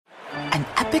An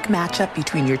epic matchup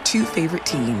between your two favorite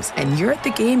teams, and you're at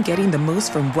the game getting the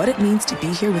most from what it means to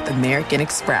be here with American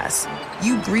Express.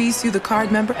 You breeze through the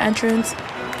card member entrance,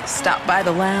 stop by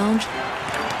the lounge.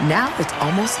 Now it's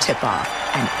almost tip-off,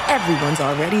 and everyone's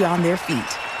already on their feet.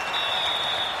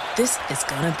 This is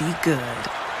gonna be good.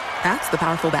 That's the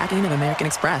powerful backing of American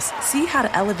Express. See how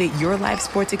to elevate your live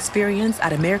sports experience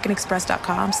at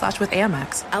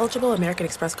americanexpress.com/withAmex. Eligible American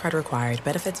Express card required.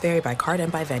 Benefits vary by card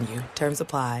and by venue. Terms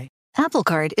apply. Apple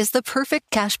Card is the perfect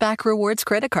cashback rewards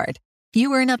credit card.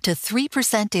 You earn up to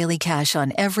 3% daily cash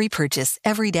on every purchase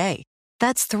every day.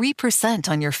 That's 3%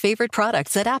 on your favorite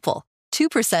products at Apple,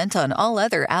 2% on all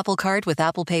other Apple Card with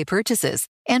Apple Pay purchases,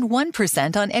 and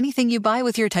 1% on anything you buy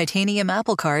with your titanium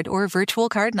Apple Card or virtual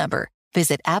card number.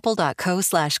 Visit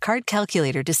apple.co/card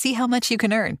calculator to see how much you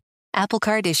can earn. Apple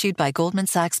Card issued by Goldman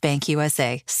Sachs Bank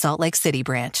USA, Salt Lake City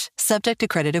branch. Subject to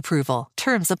credit approval.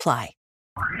 Terms apply.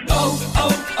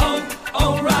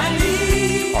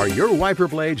 O'Reilly. Are your wiper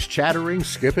blades chattering,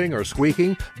 skipping, or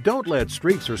squeaking? Don't let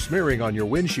streaks or smearing on your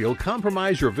windshield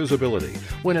compromise your visibility.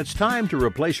 When it's time to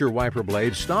replace your wiper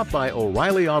blades, stop by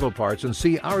O'Reilly Auto Parts and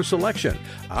see our selection.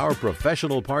 Our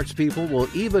professional parts people will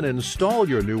even install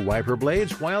your new wiper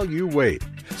blades while you wait.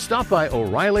 Stop by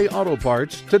O'Reilly Auto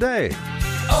Parts today.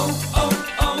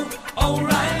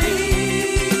 O'Reilly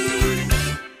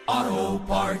Auto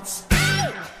Parts.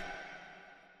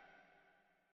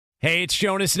 Hey, it's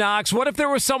Jonas Knox. What if there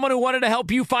was someone who wanted to help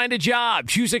you find a job?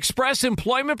 Choose Express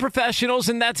Employment Professionals,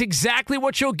 and that's exactly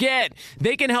what you'll get.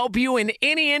 They can help you in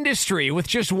any industry. With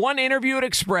just one interview at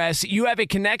Express, you have a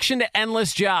connection to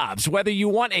endless jobs. Whether you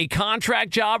want a contract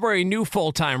job or a new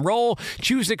full-time role,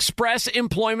 choose Express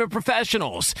Employment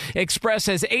Professionals. Express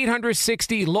has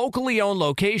 860 locally owned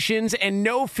locations and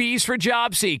no fees for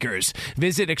job seekers.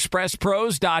 Visit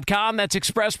expresspros.com. That's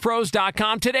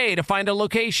expresspros.com today to find a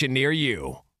location near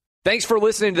you. Thanks for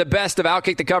listening to the Best of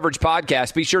Outkick the Coverage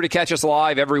podcast. Be sure to catch us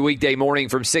live every weekday morning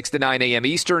from 6 to 9 a.m.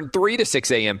 Eastern, 3 to 6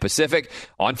 a.m. Pacific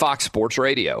on Fox Sports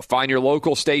Radio. Find your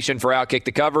local station for Outkick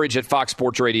the Coverage at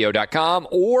foxsportsradio.com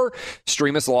or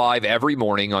stream us live every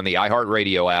morning on the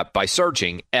iHeartRadio app by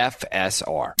searching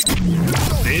FSR.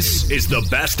 This is the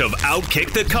Best of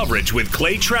Outkick the Coverage with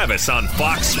Clay Travis on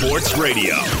Fox Sports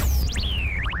Radio.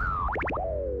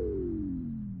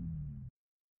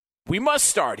 We must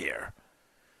start here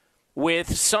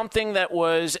with something that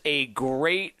was a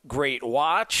great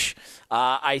watch.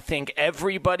 I think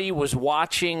everybody was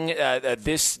watching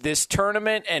this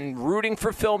tournament and rooting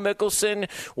for Phil Mickelson,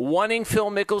 wanting Phil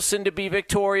Mickelson to be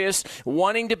victorious,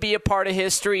 wanting to be a part of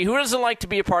history. Who doesn't like to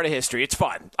be a part of history? It's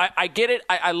fun. I get it.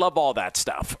 I love all that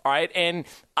stuff. All right. And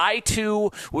I,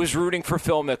 too, was rooting for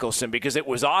Phil Mickelson because it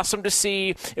was awesome to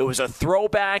see. It was a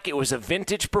throwback. It was a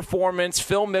vintage performance.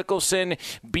 Phil Mickelson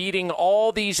beating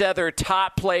all these other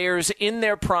top players in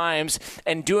their primes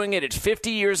and doing it at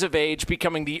 50 years of age,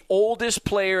 becoming the oldest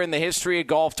player in the history of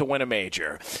golf to win a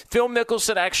major. Phil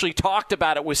Mickelson actually talked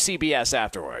about it with CBS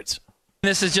afterwards.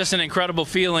 This is just an incredible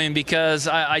feeling because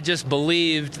I just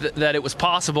believed that it was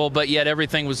possible, but yet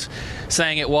everything was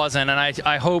saying it wasn't. And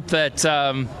I hope that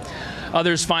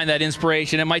others find that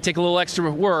inspiration. It might take a little extra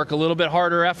work, a little bit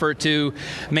harder effort to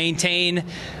maintain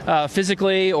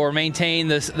physically or maintain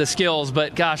the skills,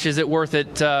 but gosh, is it worth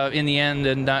it in the end?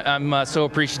 And I'm so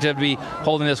appreciative to be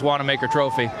holding this Wanamaker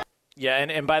trophy. Yeah,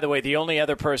 and by the way, the only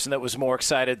other person that was more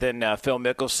excited than Phil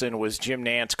Mickelson was Jim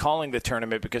Nantz calling the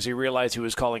tournament because he realized he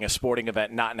was calling a sporting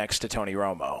event not next to Tony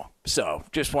Romo. So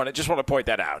just want to point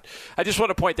that out. I just want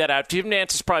to point that out. Jim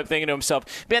Nantz is probably thinking to himself,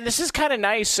 man, this is kind of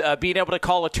nice being able to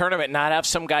call a tournament and not have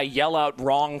some guy yell out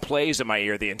wrong plays in my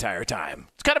ear the entire time.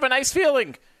 It's kind of a nice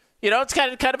feeling. You know, it's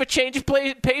kind of a change of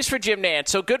pace for Jim Nantz.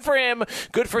 So good for him,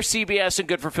 good for CBS, and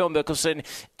good for Phil Mickelson.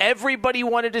 Everybody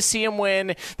wanted to see him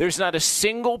win. There's not a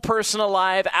single person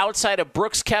alive outside of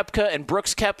Brooks Koepka and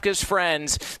Brooks Koepka's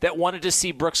friends that wanted to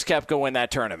see Brooks Koepka win that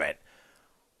tournament.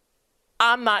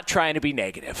 I'm not trying to be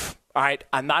negative. All right,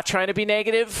 I'm not trying to be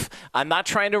negative. I'm not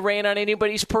trying to rain on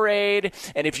anybody's parade.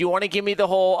 And if you want to give me the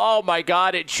whole, oh, my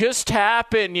God, it just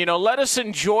happened, let us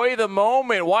enjoy the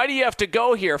moment. Why do you have to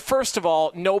go here? First of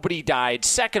all, nobody died.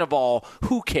 Second of all,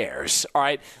 who cares? All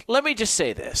right, let me just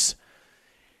say this.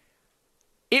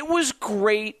 It was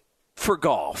great for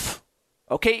golf.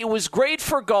 Okay, it was great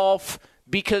for golf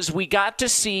because we got to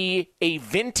see a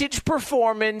vintage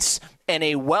performance and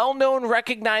a well-known,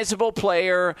 recognizable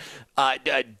player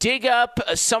dig up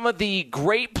some of the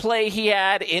great play he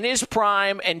had in his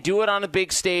prime and do it on a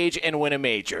big stage and win a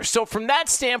major. So from that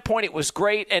standpoint, it was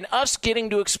great, and us getting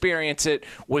to experience it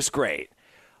was great.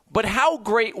 But how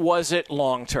great was it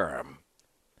long-term?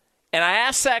 And I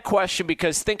ask that question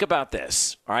because think about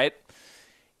this, all right?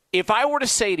 if I were to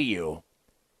say to you,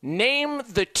 name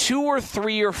the 2 or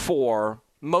 3 or 4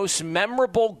 most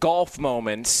memorable golf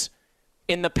moments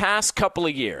in the past couple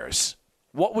of years,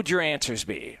 what would your answers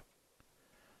be?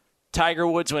 Tiger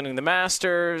Woods winning the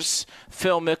Masters,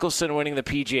 Phil Mickelson winning the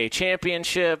PGA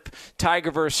Championship,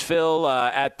 Tiger versus Phil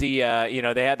at the,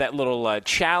 they had that little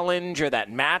challenge or that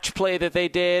match play that they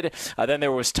did. Then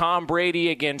there was Tom Brady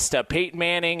against Peyton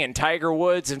Manning, and Tiger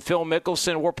Woods and Phil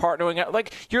Mickelson were partnering up.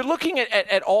 Like, you're looking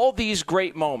at all these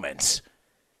great moments,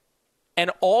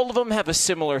 and all of them have a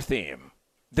similar theme.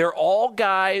 They're all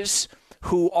guys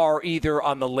who are either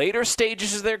on the later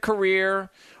stages of their career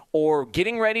or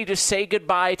getting ready to say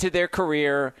goodbye to their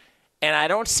career, and I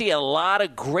don't see a lot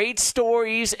of great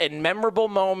stories and memorable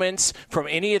moments from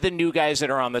any of the new guys that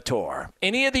are on the tour.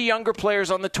 Any of the younger players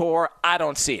on the tour, I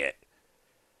don't see it.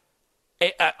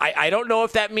 I don't know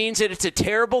if that means that it's a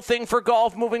terrible thing for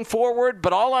golf moving forward,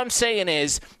 but all I'm saying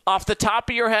is, off the top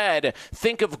of your head,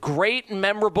 think of great,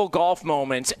 memorable golf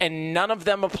moments, and none of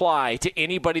them apply to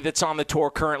anybody that's on the tour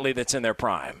currently that's in their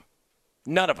prime.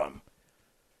 None of them.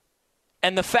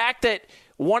 And the fact that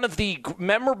one of the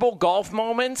memorable golf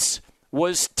moments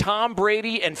was Tom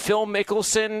Brady and Phil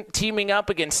Mickelson teaming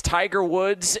up against Tiger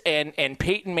Woods and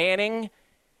Peyton Manning.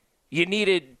 You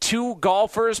needed 2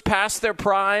 golfers past their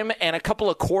prime and a couple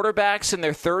of quarterbacks in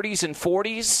their 30s and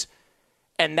 40s.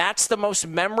 And that's the most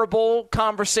memorable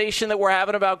conversation that we're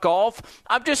having about golf.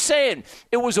 I'm just saying,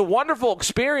 it was a wonderful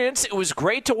experience. It was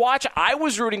great to watch. I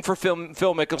was rooting for Phil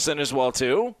Mickelson as well,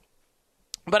 too.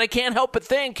 But I can't help but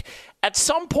think, at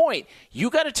some point, you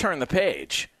got to turn the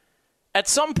page. At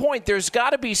some point, there's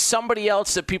got to be somebody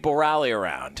else that people rally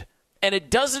around. And it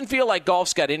doesn't feel like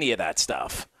golf's got any of that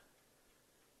stuff.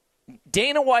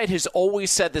 Dana White has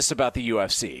always said this about the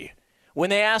UFC.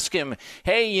 When they ask him,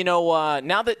 hey,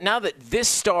 now that this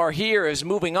star here is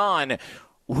moving on,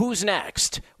 who's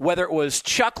next? Whether it was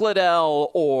Chuck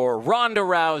Liddell or Ronda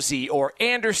Rousey or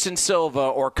Anderson Silva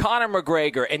or Conor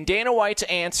McGregor, and Dana White's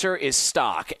answer is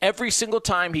stock. Every single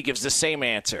time he gives the same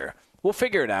answer. We'll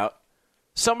figure it out.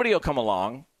 Somebody will come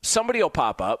along. Somebody will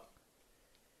pop up.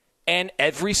 And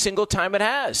every single time it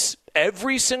has.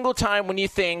 Every single time when you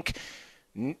think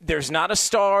there's not a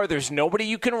star, there's nobody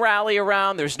you can rally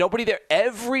around, there's nobody there,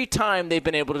 every time they've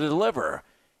been able to deliver.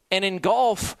 And in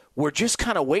golf, we're just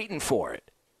kind of waiting for it.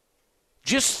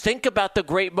 Just think about the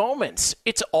great moments.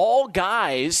 It's all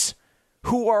guys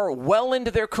who are well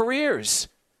into their careers.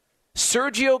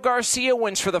 Sergio Garcia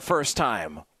wins for the first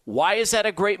time. Why is that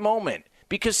a great moment?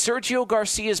 Because Sergio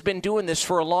Garcia has been doing this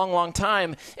for a long, long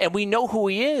time, and we know who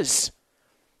he is.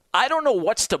 I don't know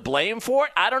what's to blame for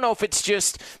it. I don't know if it's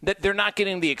just that they're not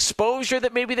getting the exposure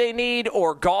that maybe they need,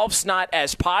 or golf's not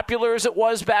as popular as it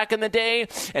was back in the day.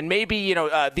 And maybe,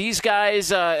 these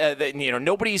guys,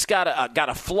 nobody's got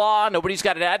a flaw. Nobody's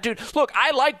got an attitude. Look,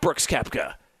 I like Brooks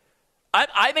Koepka.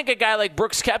 I think a guy like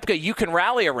Brooks Koepka you can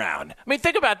rally around. I mean,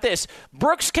 think about this.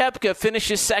 Brooks Koepka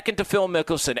finishes second to Phil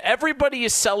Mickelson. Everybody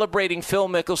is celebrating Phil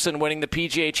Mickelson winning the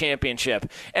PGA Championship.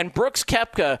 And Brooks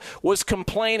Koepka was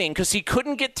complaining because he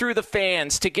couldn't get through the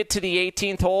fans to get to the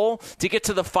 18th hole, to get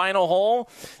to the final hole,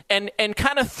 and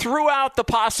kind of threw out the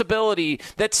possibility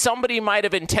that somebody might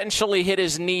have intentionally hit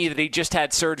his knee that he just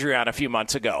had surgery on a few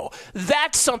months ago.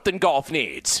 That's something golf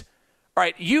needs. All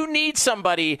right, you need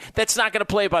somebody that's not going to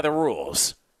play by the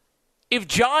rules. If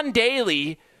John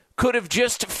Daly could have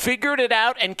just figured it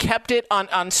out and kept it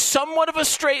on somewhat of a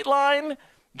straight line,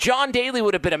 John Daly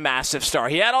would have been a massive star.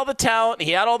 He had all the talent,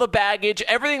 he had all the baggage,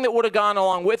 everything that would have gone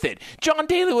along with it. John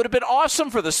Daly would have been awesome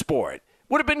for the sport.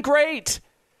 Would have been great.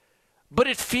 But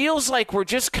it feels like we're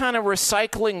just kind of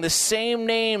recycling the same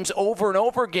names over and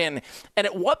over again. And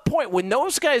at what point, when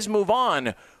those guys move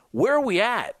on, where are we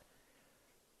at?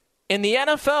 In the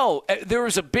NFL, there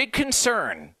was a big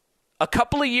concern a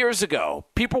couple of years ago.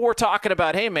 People were talking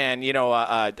about, hey, man,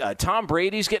 Tom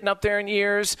Brady's getting up there in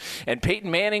years, and Peyton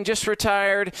Manning just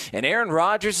retired, and Aaron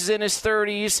Rodgers is in his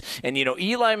 30s, and,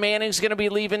 Eli Manning's going to be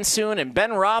leaving soon, and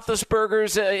Ben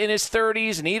Roethlisberger's in his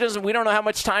 30s, and we don't know how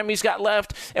much time he's got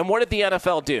left. And what did the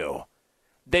NFL do?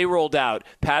 They rolled out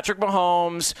Patrick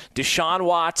Mahomes, Deshaun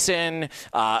Watson,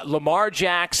 Lamar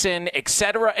Jackson, et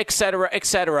cetera, et cetera, et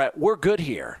cetera. We're good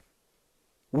here.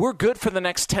 We're good for the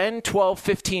next 10, 12,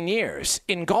 15 years.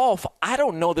 In golf, I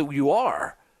don't know that you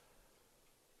are.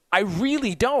 I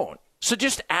really don't. So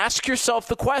just ask yourself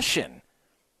the question.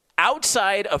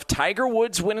 Outside of Tiger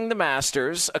Woods winning the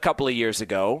Masters a couple of years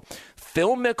ago,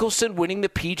 Phil Mickelson winning the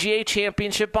PGA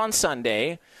Championship on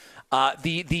Sunday,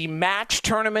 The match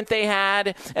tournament they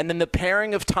had, and then the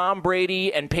pairing of Tom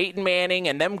Brady and Peyton Manning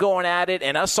and them going at it,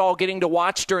 and us all getting to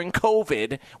watch during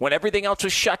COVID when everything else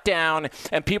was shut down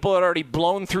and people had already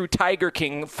blown through Tiger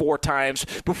King 4 times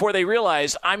before they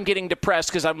realized I'm getting depressed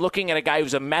because I'm looking at a guy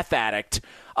who's a meth addict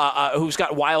who's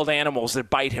got wild animals that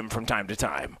bite him from time to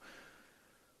time.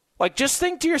 Like, just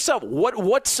think to yourself,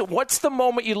 what's the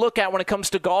moment you look at when it comes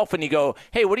to golf and you go,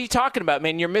 hey, what are you talking about,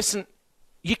 man? You're missing.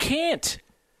 You can't.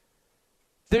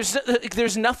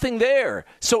 There's nothing there.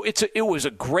 So it was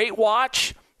a great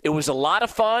watch. It was a lot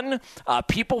of fun.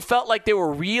 People felt like they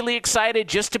were really excited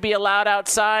just to be allowed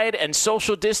outside, and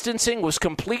social distancing was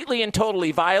completely and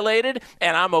totally violated,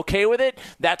 and I'm okay with it.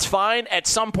 That's fine. At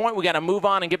some point, we got to move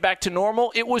on and get back to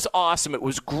normal. It was awesome. It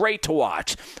was great to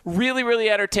watch. Really, really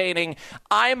entertaining.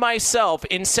 I myself,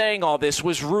 in saying all this,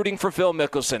 was rooting for Phil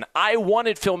Mickelson. I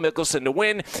wanted Phil Mickelson to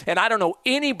win, and I don't know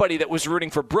anybody that was rooting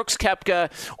for Brooks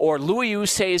Koepka or Louis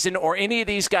Oosthuizen or any of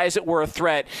these guys that were a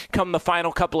threat come the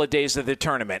final couple of days of the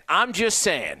tournament. I'm just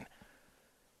saying,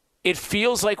 it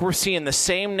feels like we're seeing the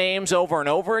same names over and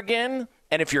over again.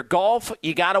 And if you're golf,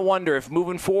 you got to wonder if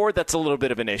moving forward, that's a little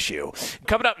bit of an issue.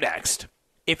 Coming up next,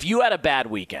 if you had a bad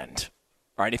weekend,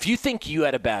 all right, if you think you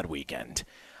had a bad weekend,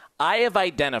 I have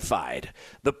identified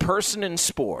the person in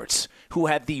sports who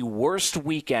had the worst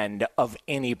weekend of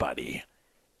anybody.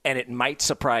 And it might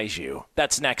surprise you.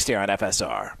 That's next here on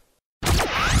FSR.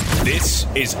 This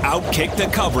is Outkick the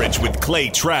Coverage with Clay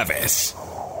Travis.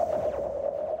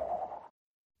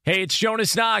 Hey, it's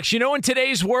Jonas Knox. You know, in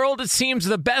today's world, it seems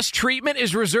the best treatment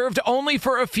is reserved only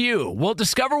for a few. Well,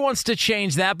 Discover wants to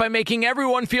change that by making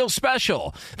everyone feel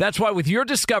special. That's why with your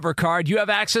Discover card, you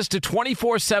have access to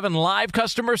 24/7 live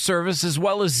customer service as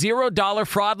well as $0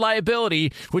 fraud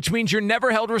liability, which means you're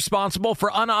never held responsible for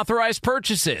unauthorized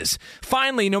purchases.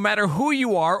 Finally, no matter who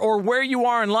you are or where you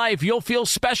are in life, you'll feel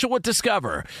special with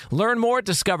Discover. Learn more at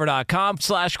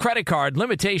discover.com/credit card.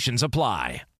 Limitations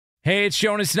apply. Hey, it's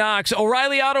Jonas Knox.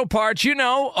 O'Reilly Auto Parts, you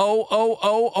know,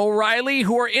 O'Reilly,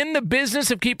 who are in the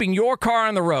business of keeping your car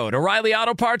on the road. O'Reilly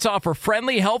Auto Parts offer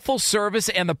friendly, helpful service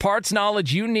and the parts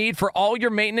knowledge you need for all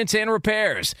your maintenance and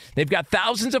repairs. They've got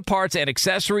thousands of parts and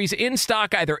accessories in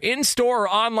stock either in-store or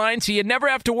online, so you never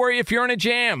have to worry if you're in a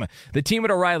jam. The team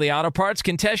at O'Reilly Auto Parts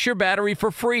can test your battery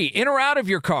for free, in or out of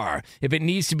your car. If it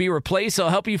needs to be replaced, they'll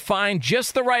help you find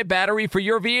just the right battery for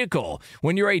your vehicle.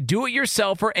 When you're a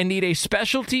do-it-yourselfer and need a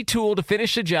specialty tool to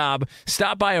finish the job,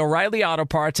 stop by O'Reilly Auto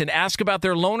Parts and ask about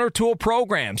their loaner tool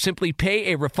program. Simply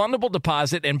pay a refundable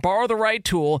deposit and borrow the right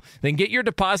tool, then get your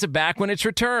deposit back when it's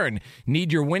returned.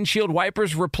 Need your windshield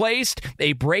wipers replaced,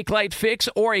 a brake light fix,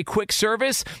 or a quick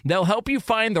service? They'll help you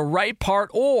find the right part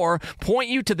or point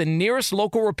you to the nearest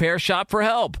local repair shop for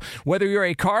help. Whether you're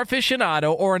a car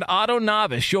aficionado or an auto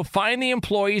novice, you'll find the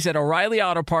employees at O'Reilly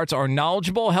Auto Parts are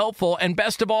knowledgeable, helpful, and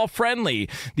best of all, friendly.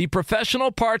 The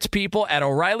professional parts people at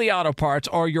O'Reilly Auto Parts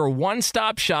are your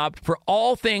one-stop shop for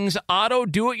all things auto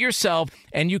do-it-yourself,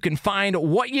 and you can find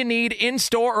what you need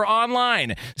in-store or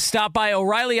online. Stop by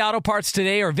O'Reilly Auto Parts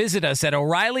today or visit us at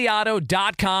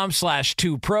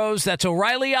O'ReillyAuto.com/2pros. That's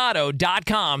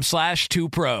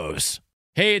O'ReillyAuto.com/2pros.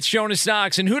 Hey, it's Jonas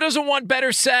Knox, and who doesn't want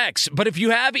better sex? But if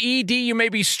you have ED, you may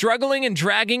be struggling and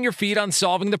dragging your feet on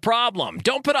solving the problem.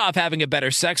 Don't put off having a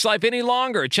better sex life any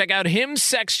longer. Check out Hims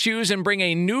Sex Chews and bring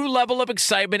a new level of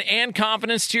excitement and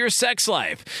confidence to your sex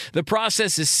life. The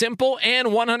process is simple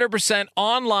and 100%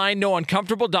 online, no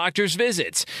uncomfortable doctor's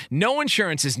visits. No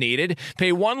insurance is needed.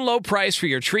 Pay one low price for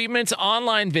your treatments,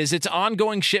 online visits,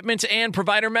 ongoing shipments, and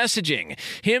provider messaging.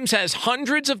 Hims has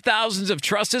hundreds of thousands of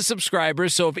trusted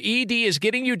subscribers, so if ED is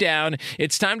getting you down,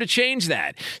 it's time to change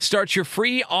that. Start your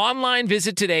free online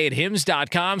visit today at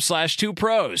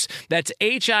hims.com/2pros. That's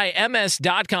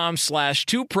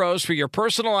HIMS.com/2pros for your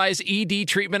personalized ED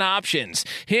treatment options.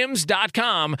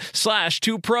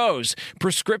 hims.com/2pros.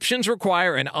 Prescriptions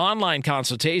require an online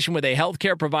consultation with a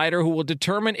healthcare provider who will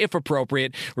determine if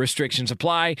appropriate. Restrictions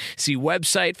apply. See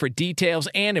website for details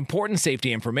and important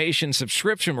safety information.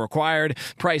 Subscription required.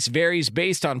 Price varies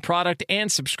based on product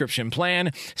and subscription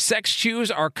plan. Sex Chews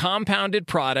are compounded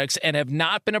products and have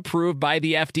not been approved by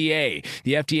the FDA.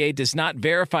 The FDA does not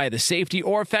verify the safety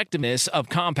or effectiveness of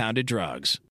compounded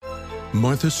drugs.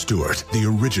 Martha Stewart, the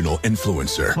original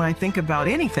influencer. When I think about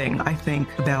anything, I think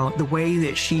about the way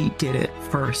that she did it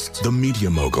first. The media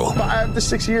mogul. 5 to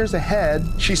 6 years ahead,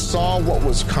 she saw what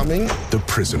was coming. The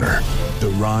prisoner. The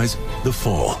rise, the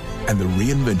fall, and the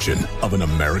reinvention of an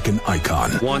American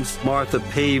icon. Once Martha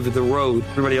paved the road,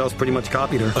 everybody else pretty much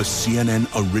copied her. A CNN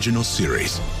original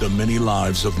series, The Many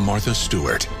Lives of Martha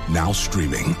Stewart, now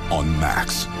streaming on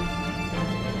Max.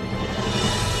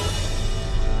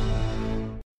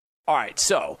 All right,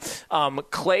 so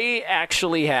Clay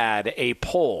actually had a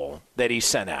poll that he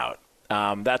sent out.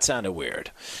 That sounded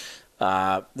weird.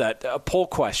 That a poll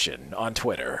question on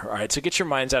Twitter. All right, so get your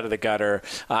minds out of the gutter.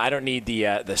 I don't need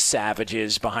the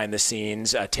savages behind the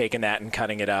scenes taking that and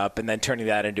cutting it up and then turning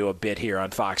that into a bit here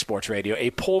on Fox Sports Radio.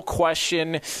 A poll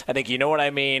question, I think you know what I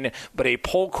mean, but a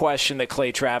poll question that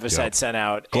Clay Travis had sent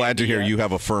out. Glad to hear you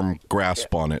have a firm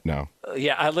grasp on it now.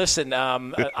 Yeah, listen.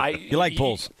 You like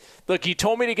polls. Look, you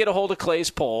told me to get a hold of Clay's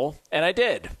poll, and I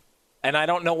did. And I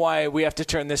don't know why we have to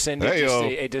turn this into just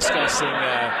a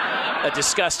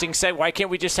disgusting segment. Why can't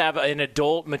we just have an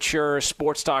adult, mature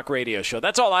sports talk radio show?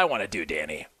 That's all I want to do,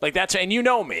 Danny. And you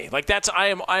know me.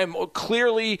 I am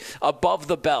clearly above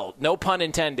the belt, no pun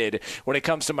intended, when it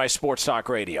comes to my sports talk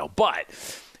radio. But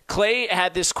Clay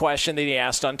had this question that he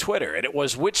asked on Twitter, and it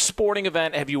was, which sporting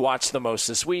event have you watched the most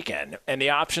this weekend? And the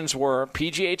options were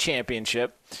PGA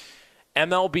Championship,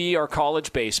 MLB or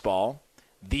college baseball,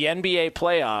 the NBA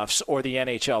playoffs, or the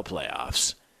NHL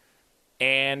playoffs.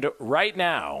 And right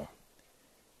now,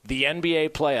 the NBA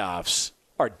playoffs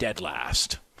are dead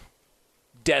last.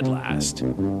 Dead last.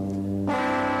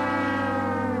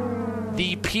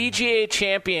 The PGA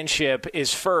Championship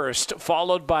is first,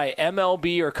 followed by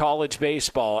MLB or college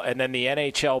baseball, and then the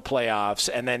NHL playoffs,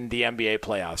 and then the NBA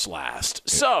playoffs last.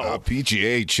 So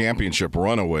PGA Championship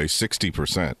runaway,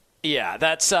 60%. Yeah,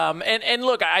 that's and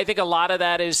look, I think a lot of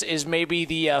that is maybe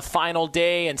the final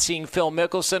day and seeing Phil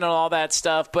Mickelson and all that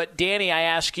stuff. But Danny, I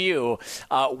ask you,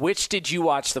 which did you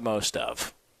watch the most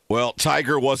of? Well,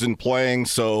 Tiger wasn't playing,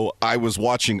 so I was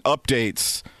watching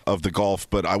updates of the golf,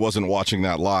 but I wasn't watching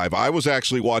that live. I was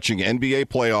actually watching NBA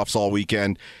playoffs all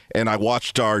weekend, and I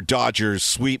watched our Dodgers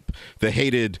sweep the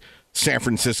hated San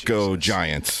Francisco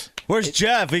Giants. Where's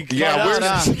Jeff?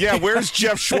 Where's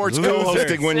Jeff Schwartz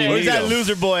co-hosting when you need him? Where's that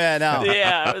loser boy at now?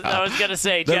 Yeah, I was going to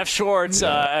say, Jeff Schwartz,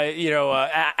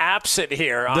 absent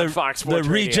here on Fox Sports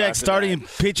The Radio reject starting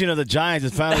pitching of the Giants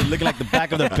is finally looking like the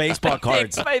back of their baseball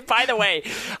cards. By the way,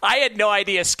 I had no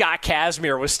idea Scott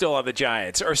Kazmir was still on the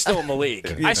Giants or still in the league.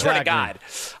 Exactly. I swear to God.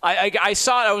 I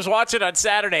saw it. I was watching on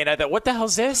Saturday, and I thought, what the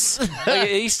hell's this?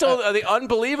 He's still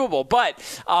unbelievable. But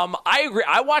I agree.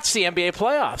 I watched the NBA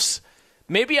playoffs.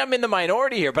 Maybe I'm in the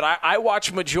minority here, but I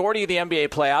watched majority of the NBA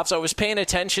playoffs. I was paying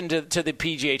attention to the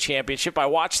PGA Championship. I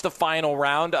watched the final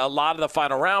round, a lot of the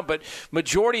final round, but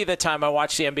majority of the time I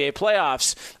watched the NBA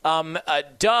playoffs.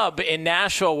 Dub in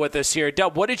Nashville with us here.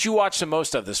 Dub, what did you watch the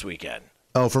most of this weekend?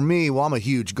 Oh, for me, I'm a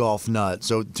huge golf nut.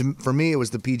 So for me, it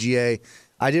was the PGA.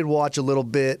 I did watch a little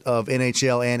bit of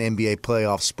NHL and NBA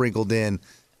playoffs sprinkled in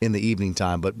the evening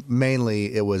time, but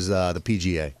mainly it was the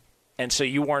PGA. And so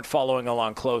you weren't following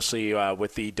along closely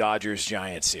with the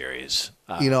Dodgers-Giants series.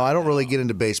 I don't really get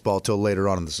into baseball till later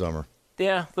on in the summer.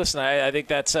 Yeah, listen, I think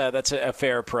that's a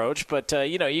fair approach, but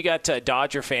you got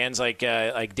Dodger fans like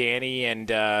Danny and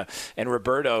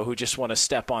Roberto who just want to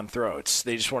step on throats.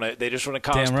 They just want to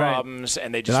cause problems,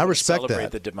 and they just want to celebrate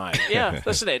the demise. Yeah,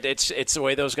 listen, it's the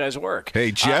way those guys work.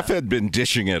 Hey, Jeff had been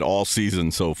dishing it all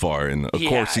season so far, and of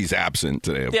course he's absent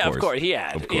today. Of course he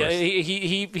had. Of course.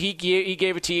 He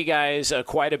gave it to you guys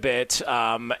quite a bit,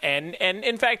 and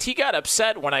in fact he got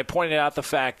upset when I pointed out the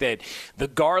fact that the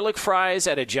garlic fries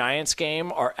at a Giants game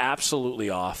are absolutely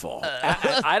awful.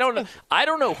 I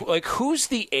don't know, like, who's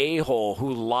the a-hole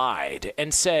who lied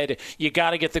and said you got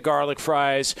to get the garlic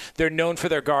fries. They're known for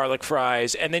their garlic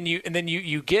fries, and then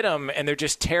you get them and they're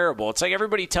just terrible. It's like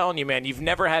everybody telling you, man, you've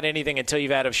never had anything until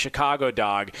you've had a Chicago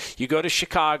dog. You go to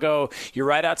Chicago, you're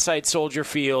right outside Soldier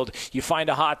Field, you find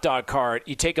a hot dog cart,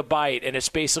 you take a bite, and it's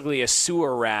basically a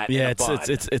sewer rat. Yeah,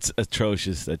 it's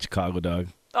atrocious, that Chicago dog.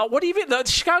 What do you mean? The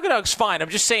Chicago dog's fine. I'm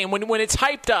just saying when it's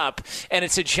hyped up and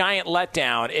it's a giant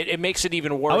letdown, it makes it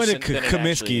even worse. I went to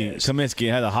Comiskey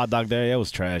had a hot dog there. That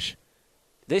was trash.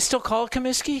 They still call it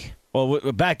Comiskey?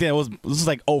 Well, back then this was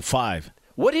like 2005.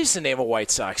 What is the name of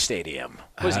White Sox Stadium?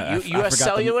 Was it U.S.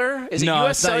 Cellular? Is it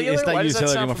U.S. Cellular? It's not U.S.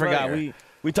 Cellular. I forgot.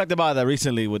 We talked about that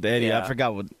recently with Eddie. Yeah. I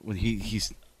forgot what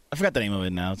he's. I forgot the name of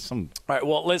it now. All right.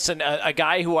 Well, listen, a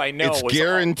guy who I know it's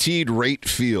Guaranteed Rate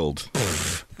Field.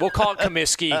 We'll call it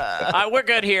Comiskey. We're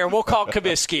good here. We'll call it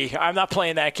Comiskey. I'm not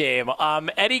playing that game.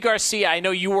 Eddie Garcia, I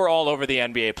know you were all over the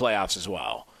NBA playoffs as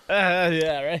well.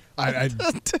 Yeah, right. I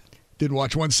didn't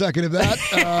watch 1 second of that.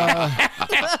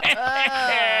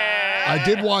 I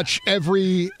did watch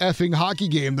every effing hockey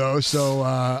game, though, so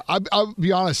I'll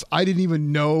be honest, I didn't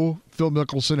even know Phil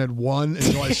Mickelson had won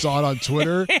until I saw it on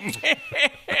Twitter.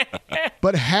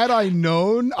 But had I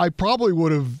known, I probably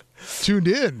would have tuned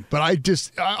in. But I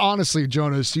honestly,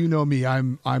 Jonas, you know me,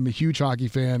 I'm a huge hockey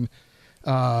fan.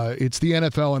 It's the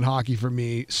NFL and hockey for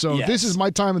me. So This is my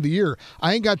time of the year.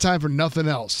 I ain't got time for nothing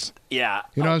else. Yeah.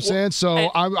 You know what I'm saying?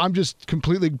 So I'm just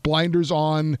completely blinders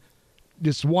on,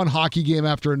 just one hockey game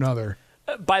after another.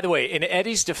 By the way, in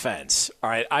Eddie's defense, all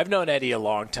right, I've known Eddie a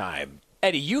long time.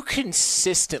 Eddie, you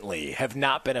consistently have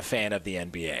not been a fan of the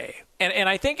NBA. And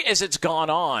I think as it's gone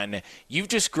on, you've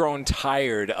just grown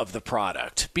tired of the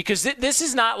product. Because this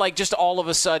is not like just all of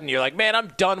a sudden you're like, man, I'm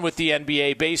done with the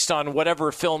NBA based on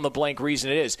whatever fill-in-the-blank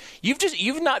reason it is.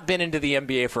 You've not been into the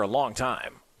NBA for a long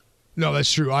time. No,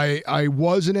 that's true. I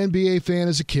was an NBA fan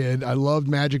as a kid. I loved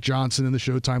Magic Johnson and the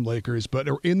Showtime Lakers. But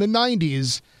in the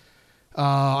 90s,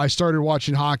 I started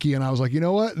watching hockey, and I was like, you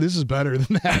know what? This is better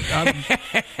than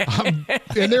that.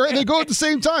 And they go at the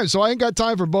same time, so I ain't got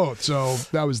time for both. So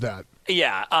that was that.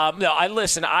 Yeah. No,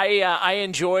 I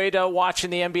enjoyed watching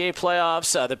the NBA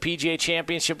playoffs. The PGA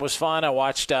Championship was fun. I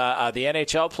watched the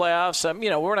NHL playoffs.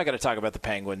 We're not going to talk about the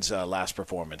Penguins' last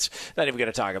performance. Not even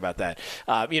going to talk about that.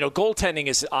 Goaltending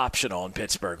is optional in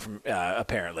Pittsburgh,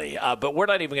 apparently. But we're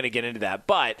not even going to get into that.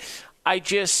 But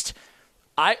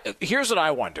here's what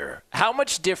I wonder. How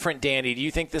much different, Danny, do you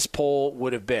think this poll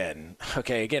would have been?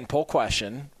 Okay, again, poll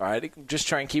question. All right, just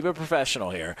try and keep it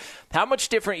professional here. How much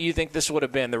different you think this would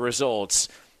have been, the results,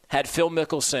 had Phil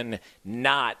Mickelson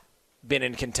not been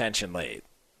in contention late?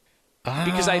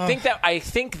 Because I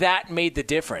think that made the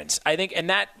difference. And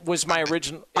that was my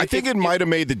original. I think it might have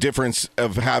made the difference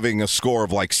of having a score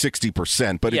of like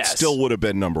 60%, but it still would have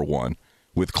been number one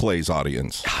with Clay's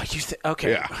audience.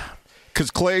 Okay. Yeah. Because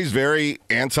Clay's very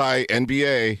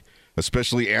anti-NBA,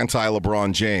 especially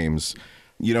anti-LeBron James.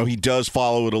 He does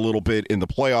follow it a little bit in the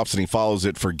playoffs, and he follows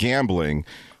it for gambling.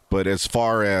 But as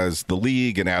far as the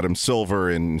league and Adam Silver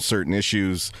and certain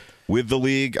issues with the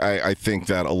league, I think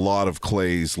that a lot of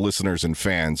Clay's listeners and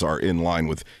fans are in line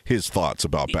with his thoughts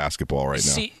about basketball right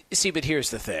now. See, but here's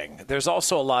the thing. There's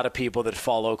also a lot of people that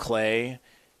follow Clay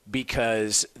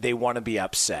because they want to be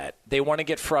upset. They want to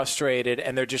get frustrated,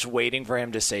 and they're just waiting for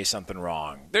him to say something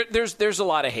wrong. There's a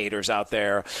lot of haters out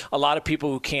there, a lot of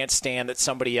people who can't stand that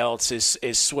somebody else is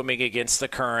swimming against the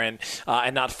current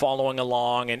and not following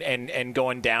along and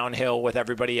going downhill with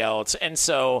everybody else. And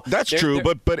so that's true,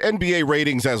 but NBA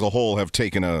ratings as a whole have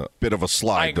taken a bit of a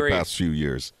slide the past few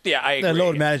years. Yeah, I agree. That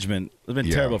load management has been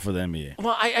terrible for the NBA.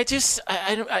 Well, I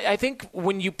think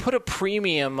when you put a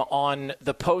premium on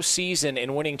the postseason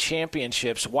and winning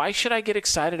championships, why should I get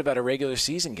excited about a regular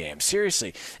season game?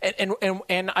 Seriously.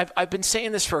 And I've been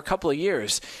saying this for a couple of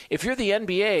years. If you're the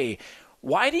NBA,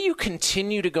 why do you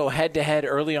continue to go head-to-head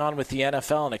early on with the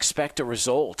NFL and expect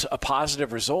a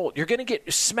positive result? You're going to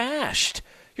get smashed.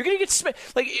 You're going to get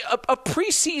like a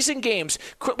preseason games,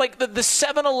 like the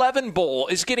 7-Eleven Bowl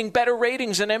is getting better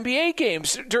ratings than NBA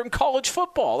games during college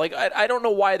football. Like I don't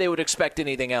know why they would expect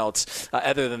anything else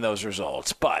other than those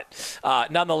results. But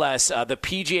nonetheless, the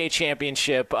PGA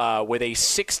Championship with a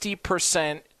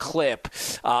 60% clip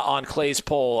on Clay's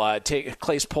poll.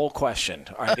 Clay's poll question.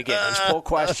 All right, again, his poll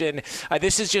question.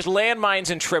 This is just landmines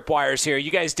and tripwires here.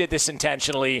 You guys did this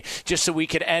intentionally just so we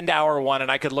could end hour one and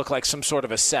I could look like some sort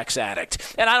of a sex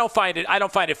addict. And I don't find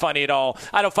it funny at all.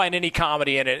 I don't find any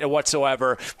comedy in it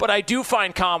whatsoever. But I do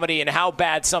find comedy in how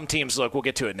bad some teams look. We'll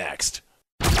get to it next.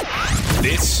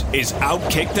 This is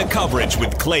Outkick the Coverage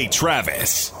with Clay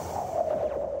Travis.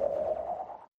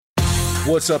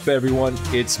 What's up, everyone?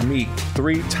 It's me,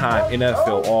 three-time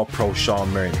NFL All-Pro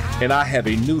Sean Merriman, and I have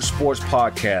a new sports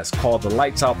podcast called the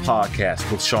Lights Out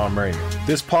Podcast with Sean Merriman.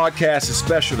 This podcast is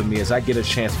special to me as I get a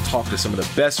chance to talk to some of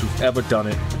the best who've ever done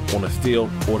it on the field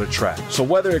or the track. So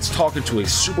whether it's talking to a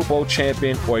Super Bowl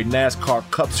champion or a NASCAR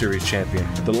Cup Series champion,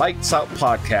 the Lights Out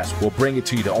Podcast will bring it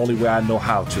to you the only way I know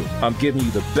how to. I'm giving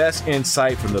you the best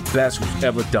insight from the best who've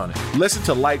ever done it. Listen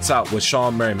to Lights Out with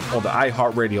Sean Merriman on the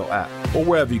iHeartRadio app or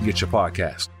wherever you get your podcast.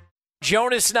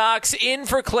 Jonas Knox in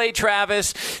for Clay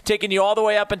Travis, taking you all the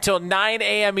way up until 9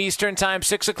 a.m. Eastern Time,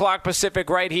 6 o'clock Pacific,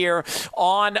 right here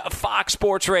on Fox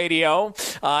Sports Radio.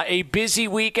 A busy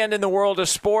weekend in the world of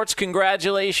sports.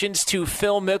 Congratulations to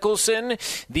Phil Mickelson,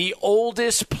 the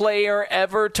oldest player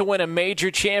ever to win a major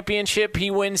championship.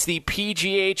 He wins the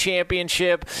PGA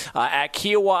Championship at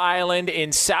Kiowa Island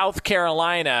in South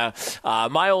Carolina.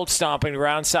 My old stomping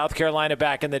ground, South Carolina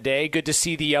back in the day. Good to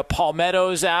see the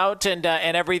palmettos out and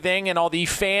everything. and all the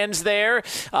fans there.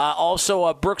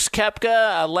 Also, Brooks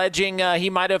Koepka alleging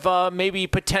he might have maybe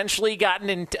potentially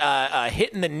gotten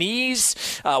hit in the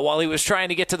knees while he was trying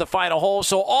to get to the final hole.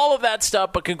 So all of that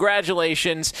stuff, but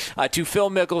congratulations to Phil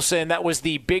Mickelson. That was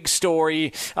the big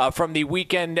story from the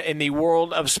weekend in the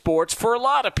world of sports for a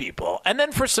lot of people. And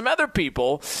then for some other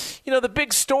people, the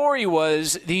big story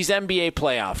was these NBA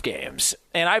playoff games.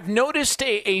 And I've noticed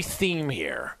a theme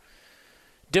here.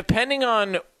 Depending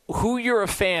on who you're a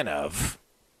fan of,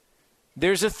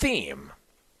 there's a theme,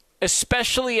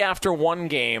 especially after one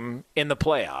game in the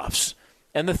playoffs.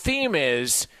 And the theme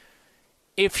is,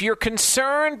 if you're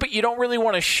concerned but you don't really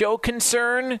want to show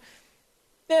concern,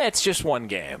 it's just one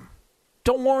game.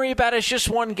 Don't worry about it. It's just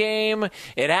one game.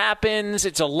 It happens.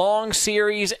 It's a long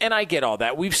series, and I get all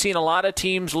that. We've seen a lot of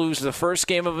teams lose the first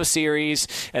game of a series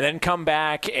and then come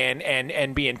back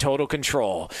and be in total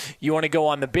control. You want to go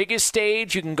on the biggest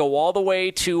stage, you can go all the way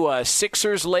to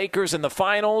Sixers-Lakers in the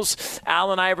finals.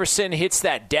 Allen Iverson hits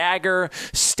that dagger,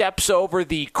 steps over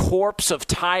the corpse of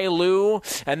Ty Lue,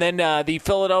 and then the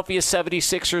Philadelphia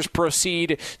 76ers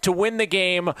proceed to win the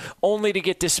game only to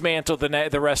get dismantled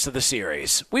the rest of the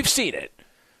series. We've seen it.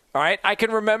 All right, I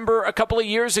can remember a couple of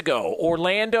years ago,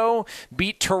 Orlando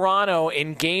beat Toronto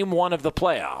in Game 1 of the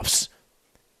playoffs.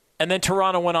 And then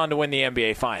Toronto went on to win the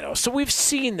NBA Finals. So we've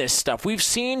seen this stuff. We've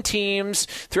seen teams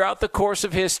throughout the course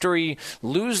of history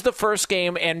lose the first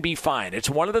game and be fine. It's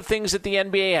one of the things that the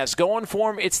NBA has going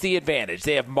for them. It's the advantage.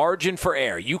 They have margin for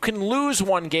error. You can lose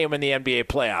one game in the NBA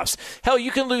playoffs. Hell,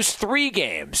 you can lose 3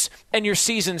 games and your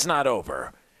season's not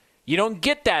over. You don't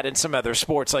get that in some other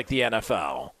sports like the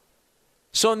NFL.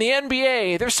 So in the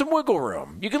NBA, there's some wiggle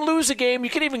room. You can lose a game. You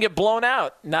can even get blown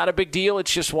out. Not a big deal.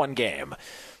 It's just one game.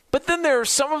 But then there are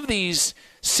some of these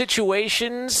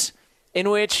situations in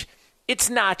which it's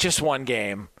not just one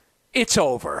game. It's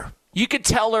over. You could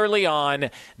tell early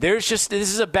on, this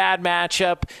is a bad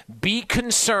matchup. Be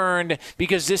concerned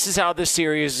because this is how this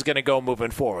series is going to go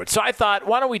moving forward. So I thought,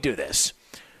 why don't we do this?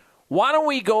 Why don't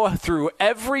we go through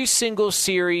every single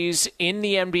series in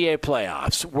the NBA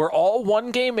playoffs? We're all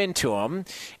one game into them,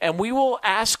 and we will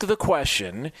ask the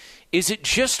question, is it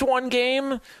just one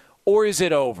game or is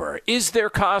it over? Is there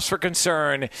cause for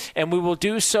concern? And we will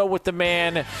do so with the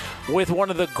man with one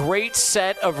of the great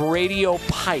set of radio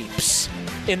pipes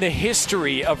in the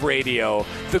history of radio,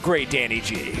 the great Danny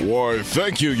G. Why,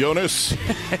 thank you, Jonas.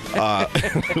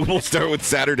 We'll start with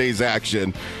Saturday's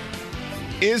action.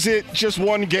 Is it just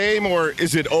one game or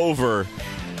is it over?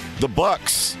 The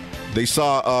Bucks, they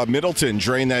saw Middleton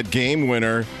drain that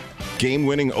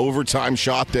game-winning overtime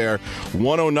shot there,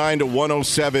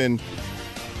 109-107.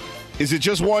 Is it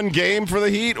just one game for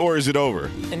the Heat or is it over?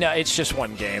 No, it's just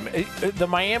one game. The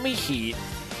Miami Heat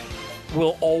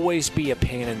will always be a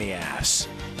pain in the ass.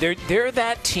 They're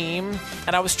that team,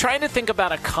 and I was trying to think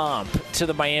about a comp to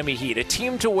the Miami Heat, a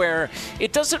team to where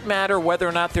it doesn't matter whether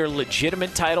or not they're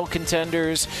legitimate title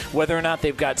contenders, whether or not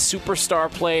they've got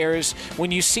superstar players. When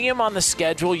you see them on the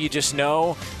schedule, you just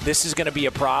know this is going to be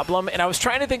a problem. And I was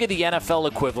trying to think of the NFL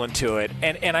equivalent to it,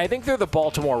 and I think they're the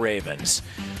Baltimore Ravens.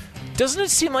 Doesn't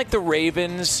it seem like the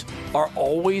Ravens are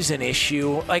always an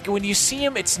issue? Like when you see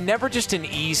them, it's never just an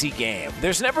easy game.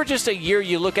 There's never just a year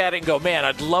you look at it and go, man,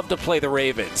 I'd love to play the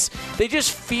Ravens. They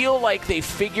just feel like they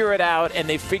figure it out, and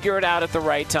they figure it out at the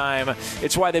right time.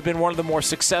 It's why they've been one of the more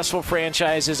successful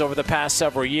franchises over the past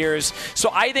several years.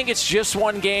 So I think it's just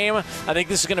one game. I think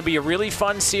this is going to be a really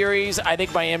fun series. I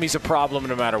think Miami's a problem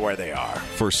no matter where they are.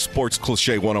 For Sports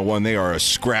Cliche 101, they are a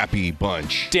scrappy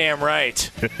bunch. Damn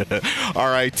right. All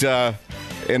right,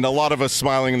 and a lot of us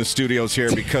smiling in the studios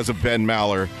here because of Ben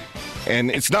Maller.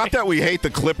 And it's not that we hate the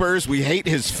Clippers. We hate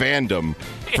his fandom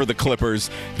for the Clippers.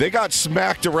 They got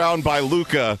smacked around by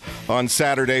Luka on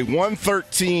Saturday,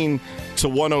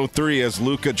 113-103 as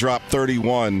Luka dropped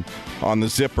 31 on the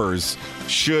Zippers.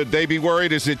 Should they be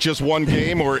worried? Is it just one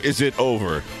game or is it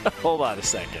over? Hold on a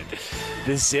second.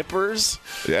 The Zippers?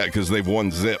 Yeah, because they've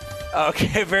won zip.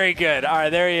 Okay, very good. All right,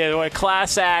 there you go.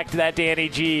 Class act, that Danny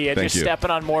G. And just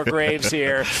stepping on more graves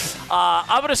here.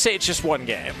 I'm going to say it's just one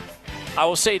game. I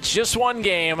will say it's just one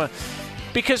game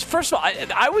because, first of all,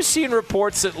 I was seeing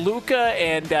reports that Luka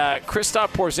and Kristaps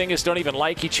Porzingis don't even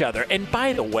like each other. And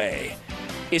by the way,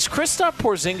 is Kristaps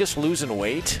Porzingis losing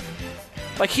weight?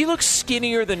 Like, he looks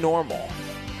skinnier than normal.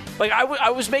 Like, I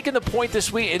was making the point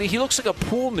this week, he looks like a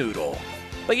pool noodle.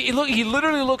 Like he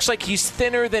literally looks like he's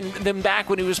thinner than back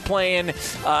when he was playing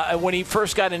when he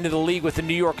first got into the league with the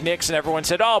New York Knicks, and everyone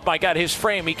said, "Oh my God, his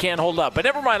frame, he can't hold up." But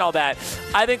never mind all that.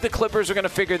 I think the Clippers are going to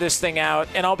figure this thing out,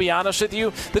 and I'll be honest with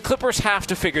you, the Clippers have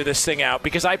to figure this thing out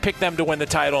because I picked them to win the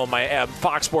title in my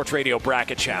Fox Sports Radio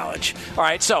Bracket Challenge. All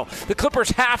right, so the Clippers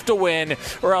have to win,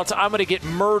 or else I'm going to get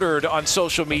murdered on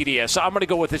social media. So I'm going to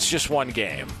go with it's just one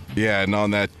game. Yeah, and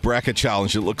on that bracket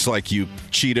challenge, it looks like you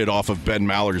cheated off of Ben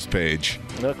Maller's page.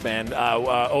 Look, man,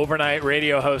 overnight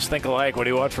radio hosts think alike. What do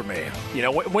you want from me? You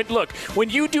know, when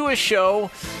you do a show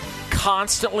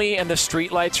constantly and the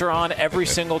streetlights are on every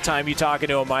single time you talk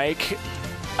into a mic,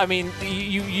 I mean,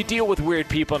 you deal with weird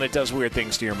people and it does weird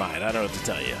things to your mind. I don't know what to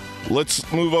tell you. Let's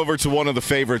move over to one of the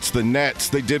favorites, the Nets.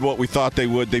 They did what we thought they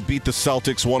would. They beat the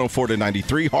Celtics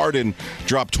 104-93. Harden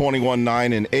dropped 21,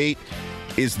 9, and 8.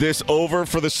 Is this over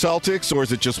for the Celtics, or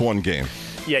is it just one game?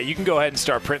 Yeah, you can go ahead and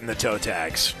start printing the toe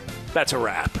tags. That's a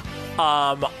wrap.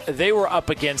 They were up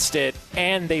against it,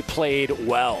 and they played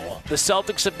well. The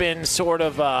Celtics have been sort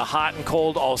of hot and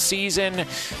cold all season.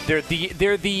 They're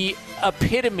the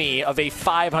epitome of a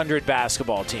 500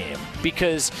 basketball team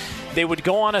because they would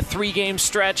go on a 3-game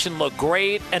stretch and look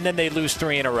great, and then they'd lose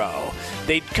 3 in a row.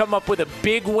 They'd come up with a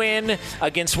big win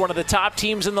against one of the top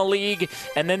teams in the league,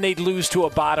 and then they'd lose to a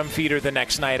bottom feeder the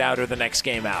next night out or the next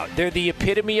game out. They're the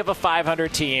epitome of a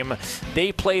 500 team.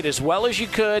 They played as well as you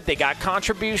could. They got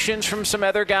contributions from some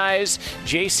other guys.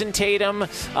 Jason Tatum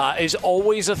is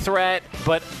always a threat,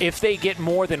 but if they get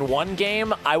more than one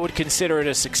game, I would consider it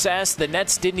a success. The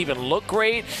Nets didn't even look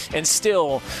great and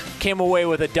still came away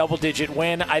with a double-digit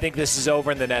win. I think this is over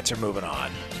and the Nets are moving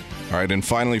on. All right, and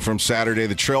finally from Saturday,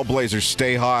 the Trailblazers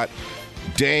stay hot.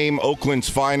 Dame, Oakland's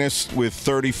finest, with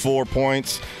 34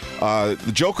 points.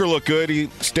 The Joker looked good. He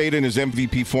stayed in his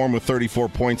MVP form with 34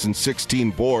 points and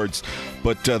 16 boards.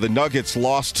 But the Nuggets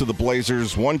lost to the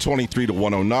Blazers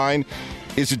 123-109.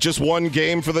 Is it just one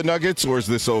game for the Nuggets, or is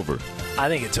this over? I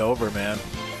think it's over, man.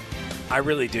 I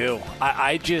really do.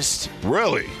 I just...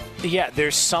 Really? Yeah,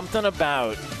 there's something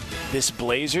about this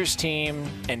Blazers team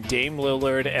and Dame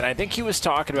Lillard, and I think he was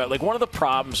talking about, like, one of the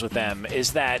problems with them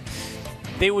is that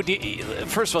they would,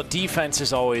 first of all, defense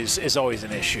is always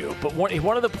an issue. But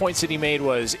one of the points that he made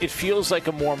was it feels like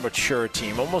a more mature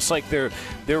team, almost like they're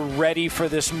ready for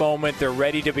this moment. They're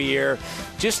ready to be here.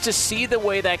 Just to see the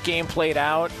way that game played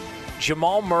out,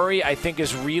 Jamal Murray, I think,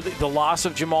 is really the loss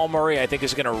of Jamal Murray, I think,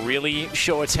 is going to really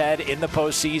show its head in the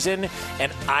postseason.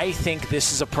 And I think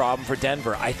this is a problem for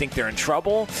Denver. I think they're in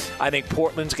trouble. I think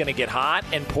Portland's going to get hot,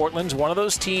 and Portland's one of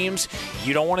those teams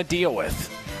you don't want to deal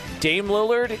with. Dame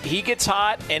Lillard, he gets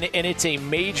hot, and it's a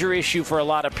major issue for a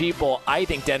lot of people. I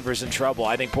think Denver's in trouble.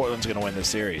 I think Portland's going to win this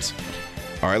series.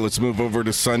 All right, let's move over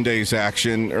to Sunday's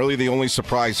action. Early, the only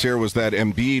surprise here was that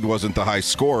Embiid wasn't the high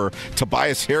scorer.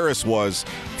 Tobias Harris was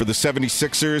for the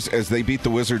 76ers as they beat the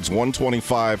Wizards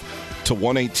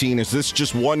 125-118. Is this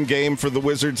just one game for the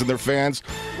Wizards and their fans,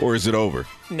 or is it over?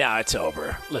 No, it's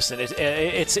over. Listen,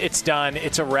 it's done.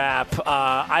 It's a wrap.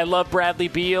 I love Bradley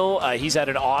Beal. He's had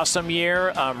an awesome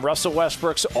year. Russell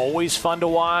Westbrook's always fun to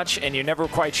watch, and you're never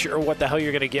quite sure what the hell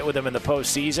you're going to get with him in the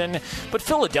postseason. But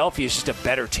Philadelphia is just a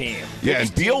better team. Yeah,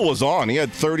 and Beal was on. He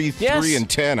had 33 and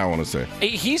 10, I want to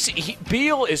say.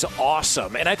 Beal is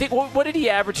awesome. And I think, what did he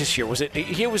average this year?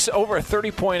 He was over a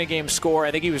 30-point-a-game score.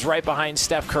 I think he was right behind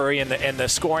Steph Curry in the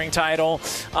scoring title.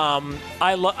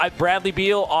 Bradley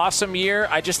Beal, awesome year.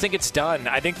 I just think it's done.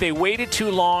 I think they waited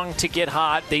too long to get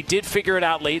hot. They did figure it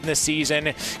out late in the season.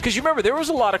 Because you remember, there was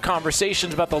a lot of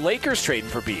conversations about the Lakers trading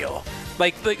for Beal.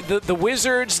 Like the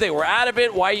Wizards, they were out of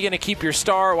it. Why are you going to keep your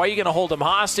star? Why are you going to hold him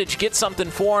hostage? Get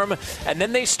something for him. And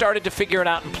then they started to figure it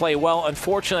out and play well.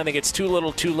 Unfortunately, I think it's too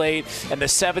little too late. And the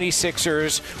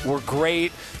 76ers were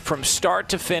great from start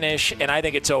to finish. And I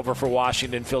think it's over for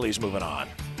Washington. Philly's moving on.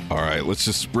 All right, let's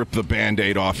just rip the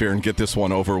Band-Aid off here and get this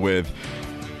one over with.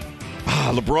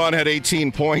 LeBron had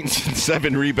 18 points and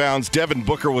 7 rebounds. Devin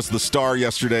Booker was the star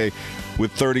yesterday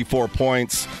with 34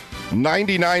 points.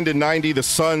 99-90, the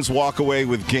Suns walk away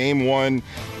with Game 1.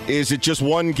 Is it just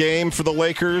one game for the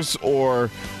Lakers, or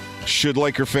should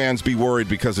Laker fans be worried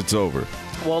because it's over?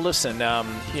 Well, listen,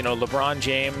 LeBron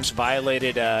James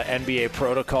violated NBA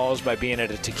protocols by being at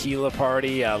a tequila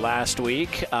party last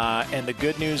week. And the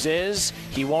good news is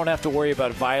he won't have to worry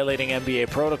about violating NBA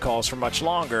protocols for much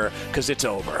longer because it's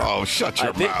over. Oh, shut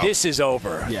your mouth. This is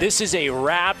over. Yeah. This is a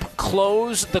wrap.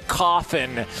 Close the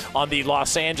coffin on the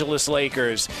Los Angeles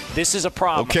Lakers. This is a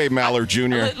problem. Okay, Maller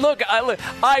Jr. Look,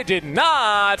 I did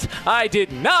not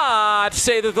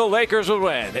say that the Lakers would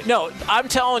win. No, I'm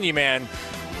telling you, man.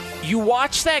 You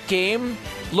watch that game,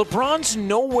 LeBron's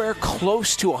nowhere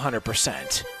close to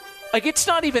 100%. Like, it's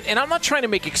not even, and I'm not trying to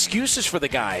make excuses for the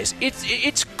guys.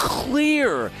 It's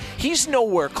clear he's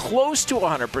nowhere close to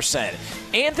 100%.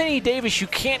 Anthony Davis, you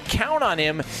can't count on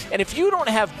him. And if you don't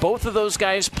have both of those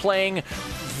guys playing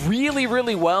really,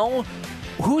 really well,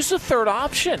 who's the third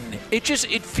option? It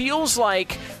feels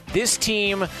like this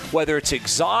team, whether it's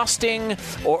exhausting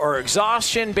or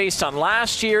exhaustion based on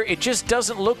last year, it just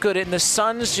doesn't look good, and the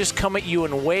Suns just come at you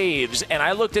in waves. And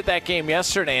I looked at that game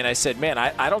yesterday, and I said, man,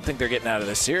 I don't think they're getting out of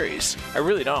this series. I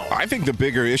really don't. I think the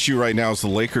bigger issue right now is the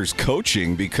Lakers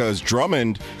coaching, because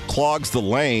Drummond clogs the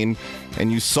lane, and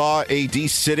you saw AD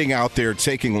sitting out there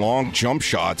taking long jump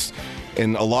shots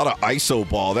and a lot of ISO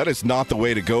ball. That is not the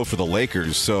way to go for the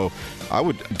Lakers. So I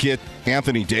would get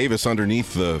Anthony Davis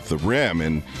underneath the rim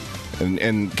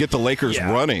and get the Lakers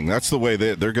running. That's the way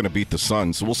they're going to beat the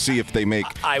Suns. So we'll see if they make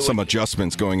some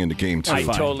adjustments going into game 2. I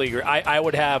totally agree. I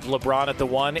would have LeBron at the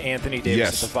 1, Anthony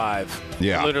Davis at the 5.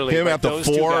 Yeah, literally. Him at the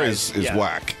 4 is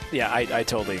whack. Yeah, I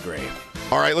totally agree.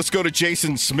 All right, let's go to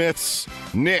Jason Smith's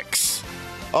Knicks.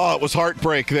 Oh, it was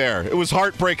heartbreak there. It was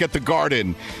heartbreak at the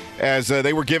Garden, as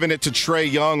they were giving it to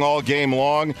Trae Young all game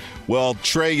long. Well,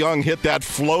 Trae Young hit that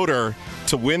floater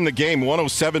to win the game,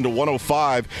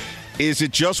 107-105. Is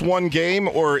it just one game,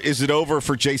 or is it over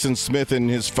for Jason Smith and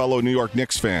his fellow New York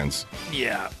Knicks fans?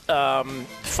 Yeah.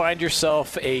 Find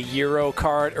yourself a Euro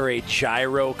cart or a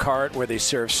gyro cart where they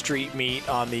serve street meat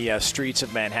on the streets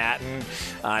of Manhattan,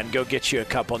 and go get you a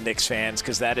couple Knicks fans,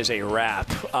 because that is a wrap.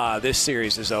 This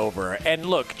series is over. And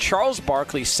look, Charles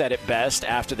Barkley said it best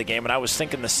after the game, and I was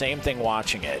thinking the same thing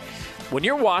watching it. When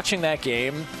you're watching that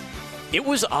game, it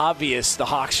was obvious the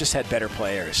Hawks just had better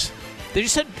players. They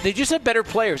just had better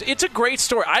players. It's a great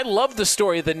story. I love the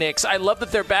story of the Knicks. I love that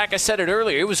they're back. I said it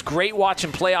earlier. It was great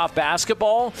watching playoff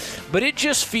basketball, but it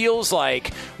just feels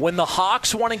like when the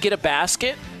Hawks want to get a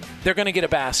basket, they're going to get a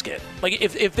basket. Like,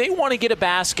 if they want to get a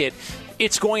basket,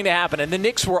 it's going to happen. And the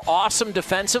Knicks were awesome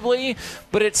defensively,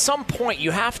 but at some point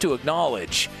you have to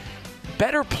acknowledge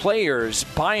better players,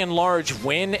 by and large,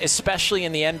 win, especially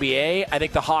in the NBA. I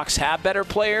think the Hawks have better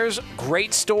players.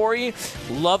 Great story.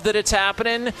 Love that it's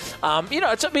happening.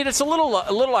 It's a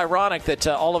little ironic that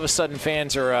all of a sudden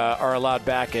fans are allowed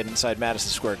back inside Madison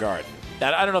Square Garden.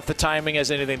 I don't know if the timing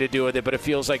has anything to do with it, but it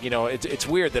feels like, it's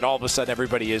weird that all of a sudden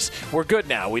everybody we're good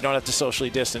now. We don't have to socially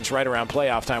distance right around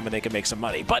playoff time when they can make some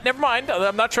money. But never mind.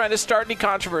 I'm not trying to start any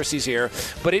controversies here.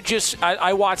 But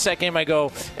I watched that game. I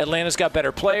go, Atlanta's got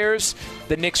better players.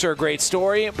 The Knicks are a great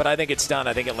story, but I think it's done.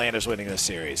 I think Atlanta's winning this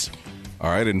series.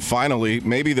 All right, and finally,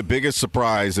 maybe the biggest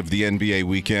surprise of the NBA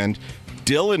weekend,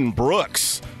 Dillon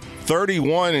Brooks,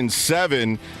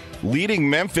 31-7, leading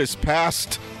Memphis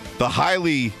past the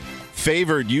highly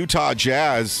favored Utah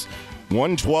Jazz,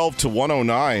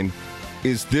 112-109.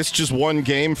 Is this just one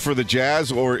game for the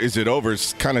Jazz, or is it over?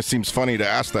 It kind of seems funny to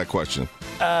ask that question.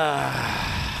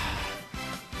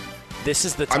 This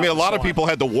is the toughest one. I mean, a lot of one. people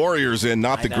had the Warriors in,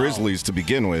 not the Grizzlies to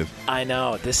begin with. I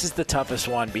know. This is the toughest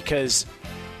one, because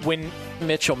when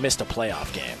Mitchell missed a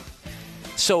playoff game.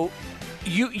 So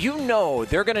you know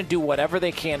they're going to do whatever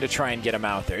they can to try and get him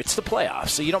out there. It's the playoffs,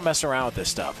 so you don't mess around with this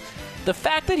stuff. The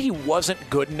fact that he wasn't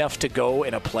good enough to go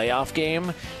in a playoff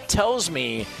game tells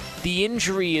me the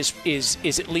injury is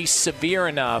at least severe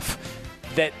enough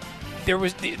that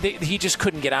he just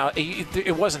couldn't get out.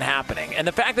 It wasn't happening. And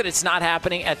the fact that it's not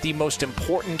happening at the most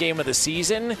important game of the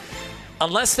season,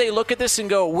 unless they look at this and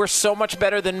go, we're so much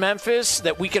better than Memphis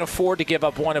that we can afford to give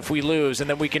up one if we lose, and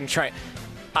then we can try.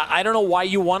 I don't know why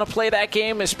you want to play that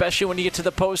game, especially when you get to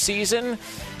the postseason.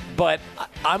 But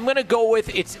I'm going to go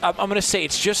with it. I'm going to say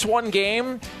it's just one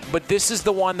game, but this is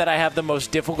the one that I have the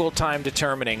most difficult time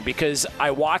determining, because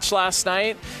I watched last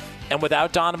night, and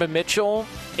without Donovan Mitchell,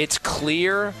 it's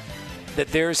clear that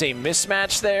there's a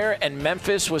mismatch there, and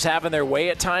Memphis was having their way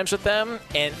at times with them,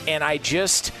 and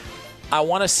I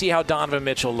want to see how Donovan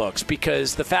Mitchell looks,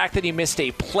 because the fact that he missed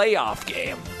a playoff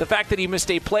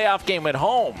game at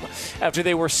home after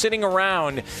they were sitting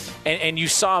around and you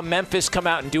saw Memphis come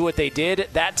out and do what they did,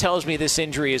 that tells me this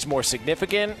injury is more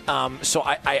significant. So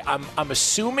I'm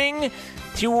assuming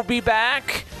he will be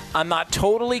back. I'm not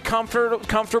totally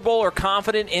comfortable or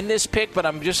confident in this pick, but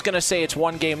I'm just going to say it's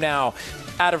one game now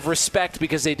out of respect,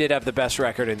 because they did have the best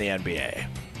record in the NBA.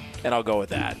 And I'll go with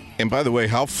that. And by the way,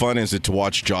 how fun is it to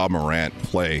watch Ja Morant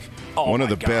play? One of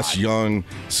the best young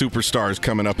superstars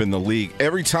coming up in the league.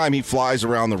 Every time he flies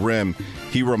around the rim,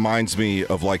 he reminds me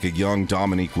of like a young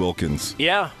Dominique Wilkins.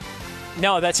 Yeah.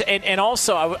 No, and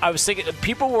also I was thinking,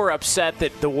 people were upset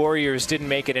that the Warriors didn't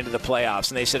make it into the playoffs,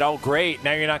 and they said, oh, great,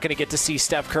 now you're not going to get to see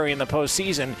Steph Curry in the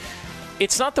postseason.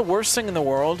 it's not the worst thing in the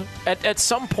world. At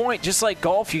some point, just like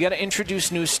golf, you got to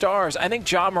introduce new stars. I think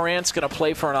Ja Morant's going to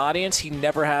play for an audience he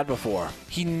never had before.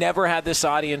 He never had this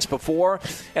audience before,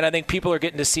 and I think people are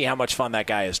getting to see how much fun that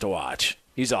guy is to watch.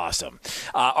 He's awesome.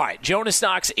 All right, Jonas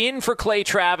Knox in for Clay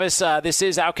Travis. This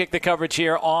is Outkick the Coverage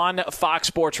here on Fox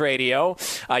Sports Radio.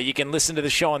 You can listen to the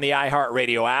show on the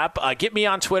iHeartRadio app. Get me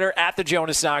on Twitter, at the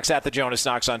Jonas Knox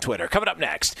on Twitter. Coming up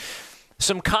next,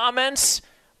 some comments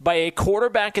by a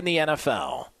quarterback in the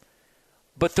NFL.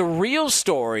 But the real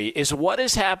story is what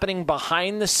is happening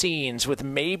behind the scenes with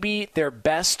maybe their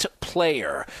best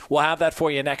player. We'll have that for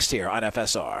you next here on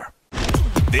FSR.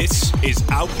 This is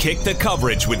Outkick the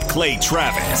Coverage with Clay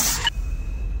Travis.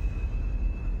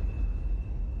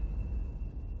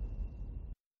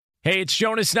 Hey, it's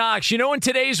Jonas Knox. You know, in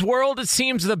today's world, it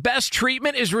seems the best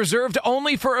treatment is reserved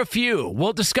only for a few.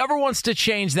 Well, Discover wants to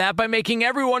change that by making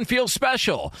everyone feel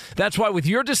special. That's why with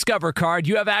your Discover card,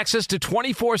 you have access to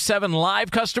 24/7 live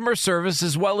customer service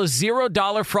as well as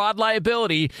 $0 fraud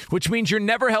liability, which means you're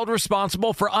never held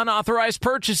responsible for unauthorized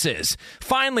purchases.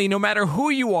 Finally, no matter who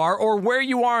you are or where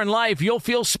you are in life, you'll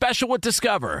feel special with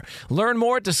Discover. Learn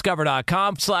more at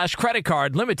discover.com/credit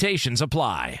card. Limitations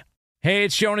apply. Hey,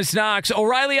 it's Jonas Knox.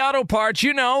 O'Reilly Auto Parts,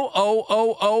 you know,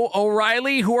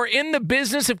 O'Reilly, who are in the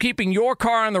business of keeping your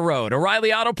car on the road.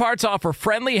 O'Reilly Auto Parts offer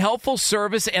friendly, helpful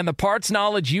service and the parts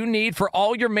knowledge you need for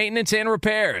all your maintenance and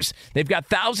repairs. They've got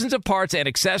thousands of parts and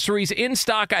accessories in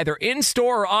stock, either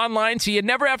in-store or online, so you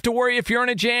never have to worry if you're in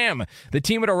a jam. The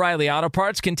team at O'Reilly Auto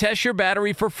Parts can test your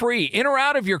battery for free, in or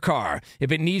out of your car.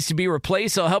 If it needs to be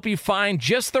replaced, they'll help you find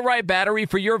just the right battery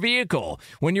for your vehicle.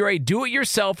 When you're a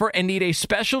do-it-yourselfer and need a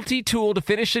specialty tool to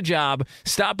finish the job,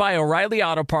 stop by O'Reilly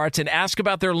Auto Parts and ask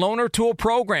about their loaner tool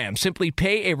program. Simply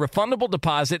pay a refundable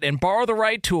deposit and borrow the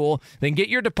right tool, then get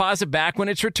your deposit back when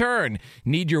it's returned.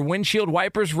 Need your windshield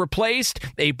wipers replaced,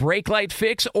 a brake light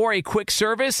fix, or a quick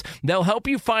service? They'll help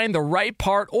you find the right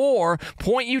part or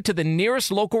point you to the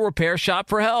nearest local repair shop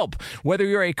for help. Whether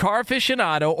you're a car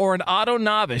aficionado or an auto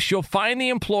novice, you'll find the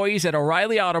employees at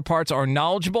O'Reilly Auto Parts are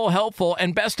knowledgeable, helpful,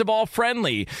 and best of all,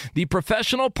 friendly. The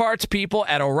professional parts people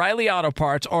at O'Reilly Auto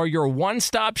Parts are your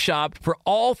one-stop shop for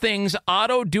all things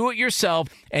auto do-it-yourself,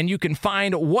 and you can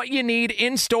find what you need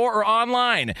in-store or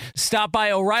online. Stop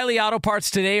by O'Reilly Auto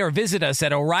Parts today or visit us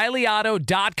at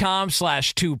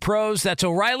O'ReillyAuto.com/2pros. That's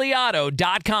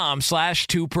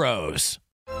O'ReillyAuto.com/2pros.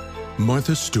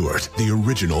 Martha Stewart, the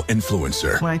original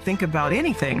influencer. When I think about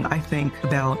anything, I think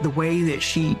about the way that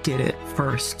she did it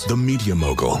first. The media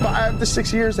mogul. 5 to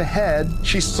 6 years ahead,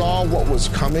 she saw what was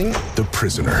coming. The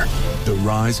prisoner. The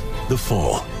rise, the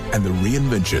fall, and the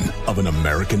reinvention of an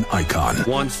American icon.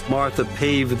 Once Martha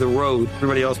paved the road,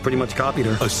 everybody else pretty much copied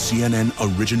her. A CNN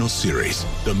original series,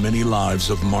 The Many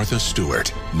Lives of Martha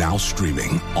Stewart, now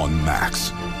streaming on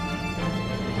Max.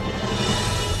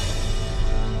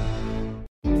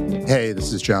 Hey,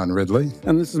 this is John Ridley.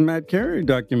 And this is Matt Carey,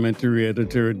 documentary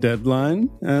editor at Deadline.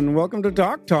 And welcome to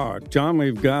Talk Talk. John,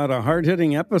 we've got a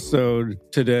hard-hitting episode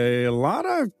today. A lot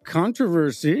of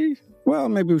controversy. Well,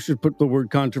 maybe we should put the word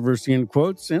controversy in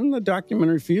quotes in the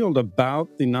documentary field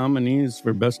about the nominees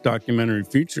for Best Documentary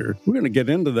Feature. We're going to get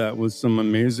into that with some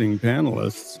amazing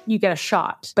panelists. You get a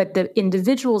shot, but the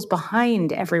individuals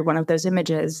behind every one of those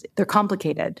images, they're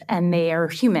complicated and they are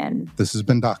human. This has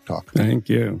been Doc Talk. Thank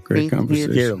you. Great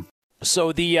conversation. Thank you.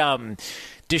 So the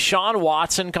Deshaun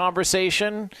Watson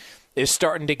conversation is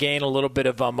starting to gain a little bit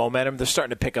of momentum. They're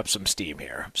starting to pick up some steam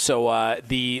here. So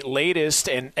the latest,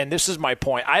 and this is my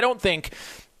point, I don't think,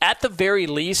 at the very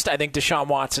least, I think Deshaun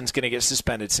Watson's going to get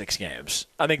suspended 6 games.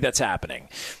 I think that's happening.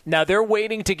 Now, they're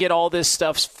waiting to get all this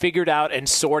stuff figured out and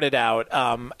sorted out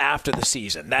after the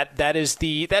season. That is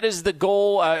the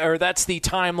goal, or that's the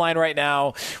timeline right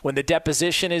now. When the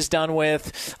deposition is done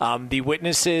with, the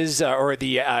witnesses or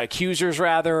the accusers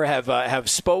rather have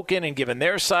spoken and given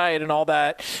their side and all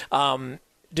that.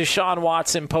 Deshaun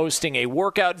Watson posting a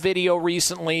workout video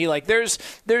recently. Like there's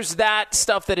that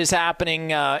stuff that is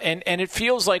happening, and it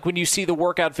feels like when you see the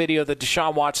workout video that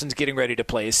Deshaun Watson's getting ready to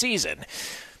play a season.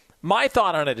 My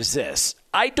thought on it is this.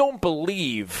 I don't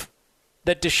believe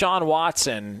that Deshaun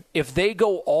Watson, if they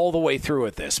go all the way through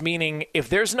with this, meaning if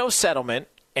there's no settlement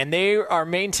and they are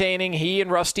maintaining, he and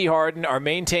Rusty Harden are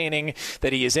maintaining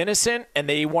that he is innocent and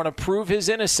they want to prove his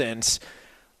innocence,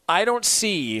 I don't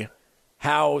see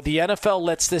how the NFL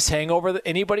lets this hang over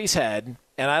anybody's head,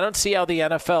 and I don't see how the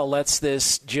NFL lets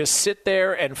this just sit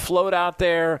there and float out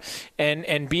there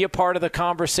and be a part of the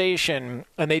conversation,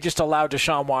 and they just allow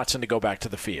Deshaun Watson to go back to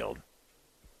the field.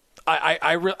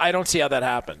 I don't see how that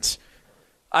happens.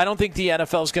 I don't think the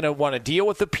NFL is going to want to deal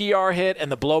with the PR hit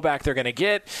and the blowback they're going to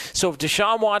get. So if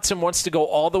Deshaun Watson wants to go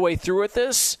all the way through with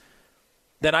this,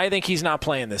 then I think he's not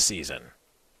playing this season.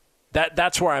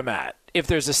 That's where I'm at. If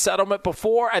there's a settlement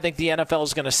before, I think the NFL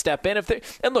is going to step in.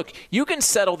 And look, you can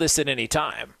settle this at any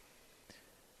time.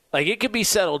 Like, it could be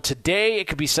settled today. It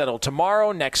could be settled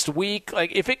tomorrow, next week.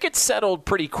 Like, if it gets settled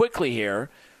pretty quickly here,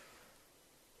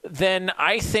 then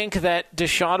I think that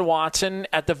Deshaun Watson,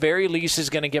 at the very least, is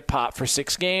going to get popped for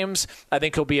 6 games. I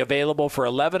think he'll be available for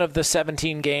 11 of the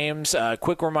 17 games.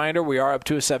 Quick reminder, we are up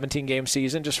to a 17-game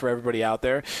season, just for everybody out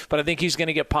there. But I think he's going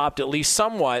to get popped at least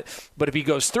somewhat. But if he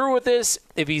goes through with this,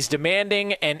 if he's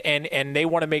demanding and they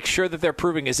want to make sure that they're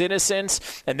proving his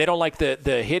innocence, and they don't like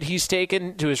the hit he's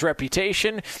taken to his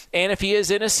reputation, and if he is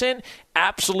innocent,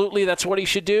 absolutely that's what he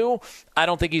should do. I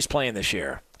don't think he's playing this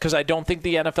year, because I don't think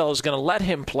the NFL is going to let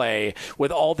him play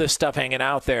with all this stuff hanging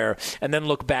out there and then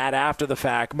look bad after the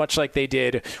fact, much like they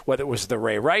did, whether it was the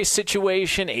Ray Rice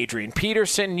situation, Adrian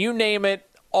Peterson, you name it,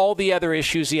 all the other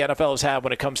issues the NFL has had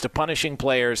when it comes to punishing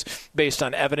players based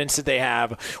on evidence that they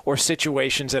have or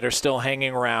situations that are still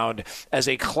hanging around as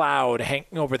a cloud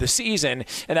hanging over the season,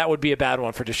 and that would be a bad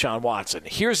one for Deshaun Watson.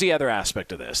 Here's the other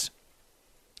aspect of this.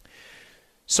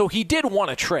 So he did want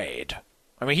to trade.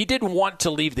 I mean, he didn't want to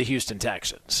leave the Houston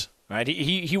Texans, right?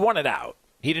 He wanted out.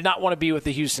 He did not want to be with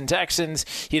the Houston Texans.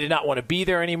 He did not want to be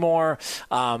there anymore.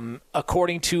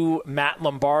 According to Matt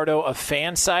Lombardo of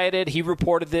Fansided, he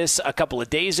reported this a couple of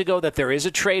days ago that there is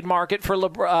a trade market for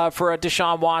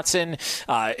Deshaun Watson.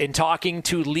 In talking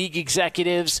to league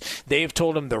executives, they've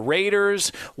told him the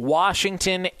Raiders,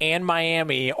 Washington, and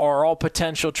Miami are all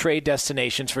potential trade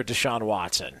destinations for Deshaun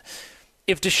Watson.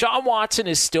 If Deshaun Watson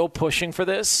is still pushing for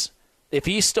this, if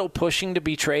he's still pushing to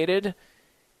be traded,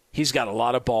 he's got a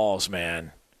lot of balls,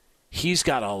 man. He's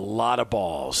got a lot of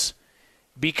balls.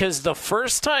 Because the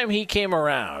first time he came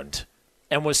around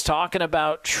and was talking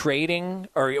about trading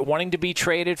or wanting to be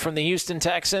traded from the Houston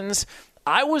Texans,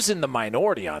 I was in the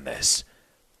minority on this.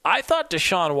 I thought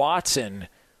Deshaun Watson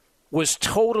was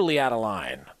totally out of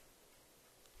line.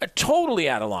 Totally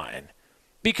out of line.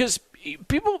 Because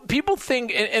people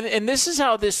think, and this is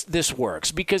how this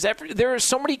works, because there are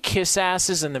so many kiss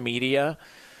asses in the media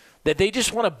that they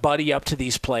just want to buddy up to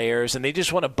these players, and they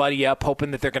just want to buddy up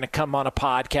hoping that they're going to come on a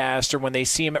podcast, or when they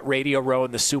see them at Radio Row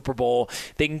in the Super Bowl,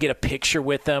 they can get a picture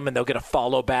with them and they'll get a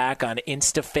follow back on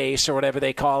InstaFace or whatever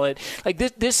they call it. Like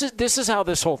this is how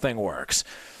this whole thing works.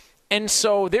 And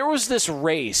so there was this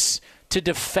race to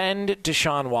defend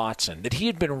Deshaun Watson, that he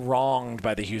had been wronged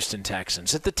by the Houston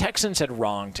Texans, that the Texans had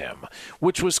wronged him,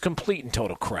 which was complete and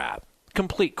total crap.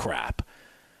 Complete crap.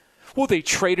 Well, they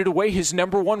traded away his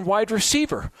number 1 wide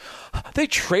receiver. They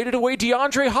traded away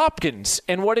DeAndre Hopkins.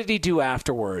 And what did he do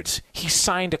afterwards? He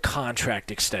signed a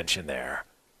contract extension there.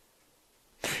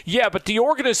 Yeah, but the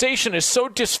organization is so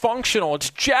dysfunctional. It's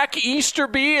Jack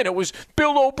Easterby, and it was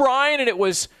Bill O'Brien, and it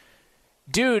was...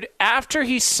 Dude, after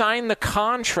he signed the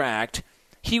contract,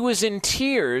 he was in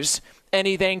tears, and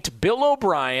he thanked Bill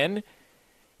O'Brien,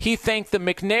 he thanked the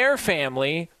McNair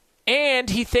family, and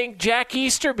he thanked Jack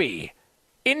Easterby.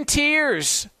 In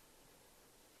tears.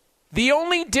 The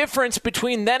only difference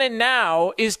between then and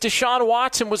now is Deshaun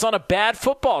Watson was on a bad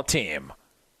football team,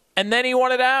 and then he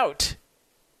wanted out.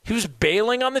 He was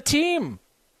bailing on the team.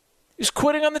 He was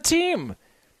quitting on the team.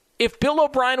 If Bill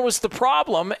O'Brien was the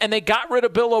problem and they got rid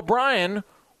of Bill O'Brien,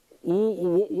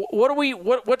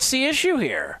 what's the issue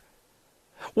here?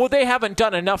 Well, they haven't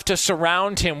done enough to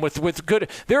surround him with good.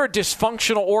 They're a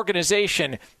dysfunctional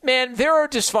organization. Man, there are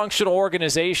dysfunctional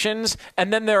organizations,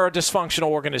 and then there are dysfunctional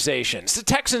organizations. The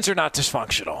Texans are not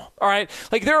dysfunctional, all right?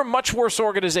 Like, there are much worse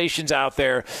organizations out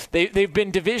there. They've been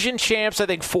division champs, I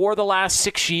think, 4 of the last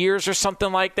 6 years or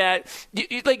something like that.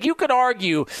 You could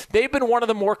argue they've been one of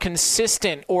the more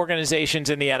consistent organizations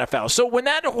in the NFL. So when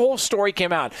that whole story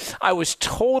came out, I was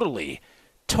totally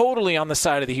on the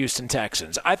side of the Houston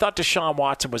Texans. I thought Deshaun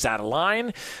Watson was out of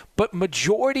line, but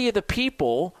majority of the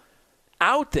people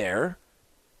out there,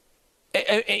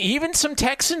 even some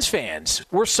Texans fans,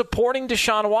 were supporting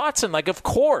Deshaun Watson. Like, of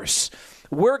course,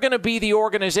 we're going to be the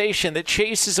organization that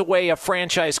chases away a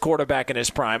franchise quarterback in his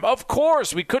prime. Of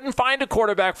course, we couldn't find a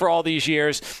quarterback for all these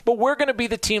years, but we're going to be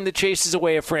the team that chases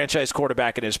away a franchise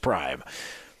quarterback in his prime.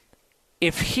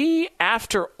 If he,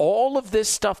 after all of this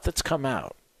stuff that's come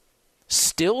out,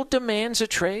 still demands a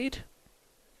trade,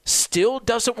 still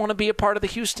doesn't want to be a part of the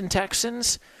Houston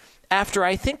Texans, after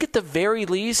I think at the very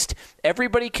least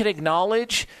everybody can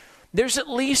acknowledge there's at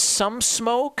least some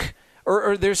smoke,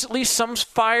 or there's at least some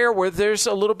fire where there's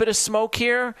a little bit of smoke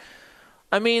here.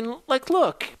 I mean, like,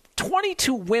 look,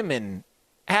 22 women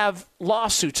have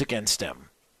lawsuits against him.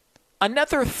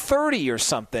 another 30 or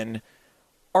something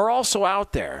are also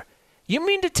out there. You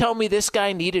mean to tell me this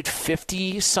guy needed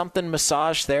 50-something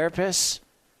massage therapists?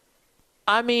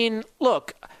 I mean,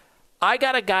 look, I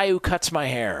got a guy who cuts my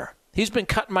hair. He's been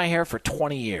cutting my hair for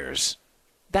 20 years.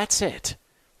 That's it.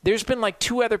 There's been like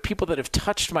 2 other people that have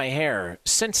touched my hair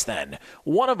since then.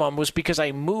 One of them was because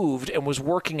I moved and was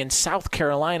working in South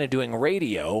Carolina doing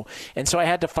radio, and so I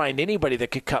had to find anybody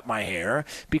that could cut my hair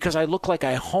because I looked like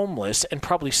I'm homeless and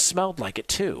probably smelled like it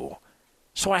too.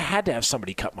 So I had to have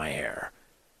somebody cut my hair.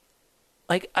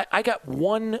 Like, I got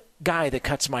one guy that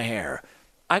cuts my hair.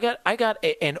 I got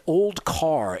an old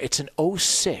car. It's an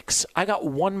 06. I got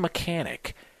one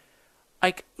mechanic.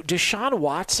 Like, Deshaun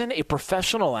Watson, a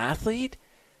professional athlete,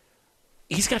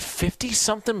 he's got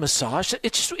 50-something massage.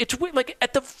 It's weird. Like,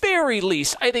 at the very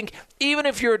least, I think even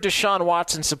if you're a Deshaun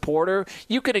Watson supporter,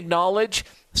 you can acknowledge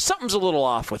something's a little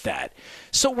off with that.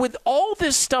 So with all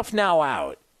this stuff now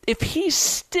out, if he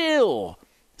still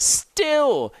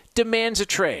demands a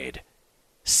trade,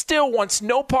 still wants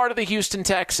no part of the Houston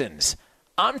Texans,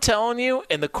 I'm telling you,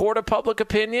 in the court of public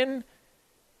opinion,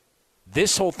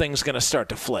 this whole thing's going to start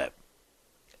to flip.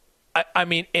 I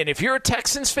mean, and if you're a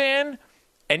Texans fan,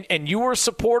 and you were a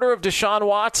supporter of Deshaun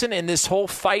Watson in this whole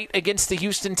fight against the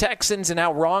Houston Texans and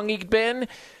how wrong he'd been,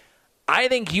 I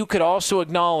think you could also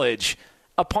acknowledge,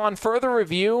 upon further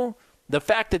review, the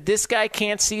fact that this guy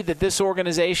can't see that this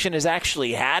organization has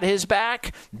actually had his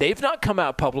back. They've not come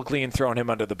out publicly and thrown him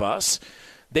under the bus.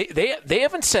 They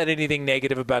haven't said anything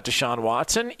negative about Deshaun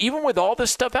Watson. Even with all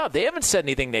this stuff out, they haven't said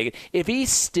anything negative. If he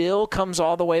still comes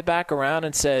all the way back around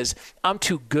and says, I'm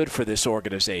too good for this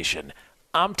organization,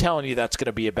 I'm telling you that's going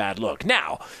to be a bad look.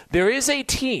 Now, there is a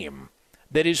team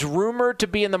that is rumored to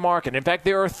be in the market. In fact,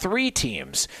 there are 3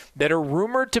 teams that are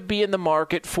rumored to be in the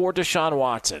market for Deshaun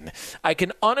Watson. I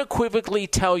can unequivocally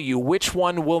tell you which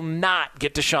one will not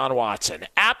get Deshaun Watson.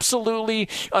 Absolutely,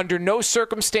 under no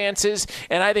circumstances.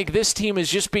 And I think this team is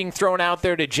just being thrown out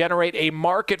there to generate a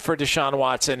market for Deshaun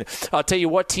Watson. I'll tell you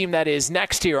what team that is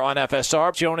next here on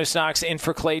FSR. Jonas Knox in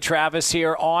for Clay Travis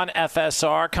here on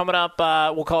FSR. Coming up,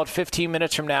 we'll call it 15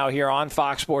 minutes from now here on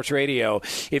Fox Sports Radio.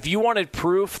 If you wanted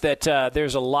proof that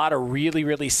there's a lot of really,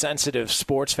 really sensitive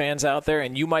sports fans out there,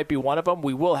 and you might be one of them,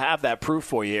 we will have that proof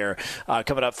for you here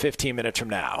coming up 15 minutes from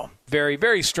now. Very,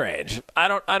 very strange. I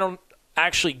don't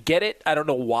actually get it. I don't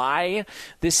know why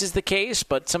this is the case,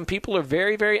 but some people are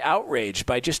very, very outraged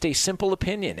by just a simple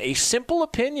opinion. A simple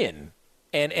opinion.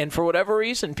 And for whatever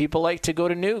reason, people like to go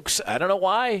to nukes. I don't know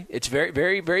why. It's very,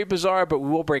 very, very bizarre, but we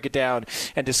will break it down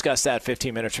and discuss that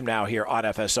 15 minutes from now here on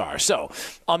FSR. So,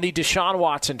 on the Deshaun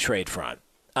Watson trade front,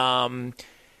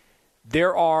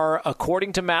 there are,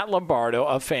 according to Matt Lombardo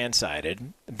of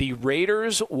Fansided, the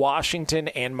Raiders, Washington,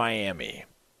 and Miami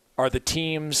are the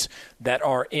teams that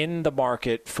are in the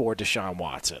market for Deshaun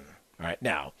Watson. All right.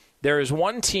 Now, there is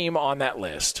one team on that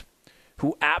list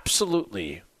who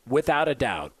absolutely, without a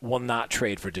doubt, will not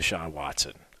trade for Deshaun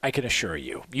Watson. I can assure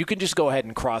you. You can just go ahead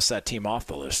and cross that team off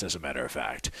the list, as a matter of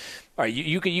fact. All right,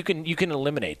 you can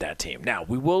eliminate that team. Now,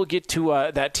 we will get to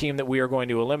that team that we are going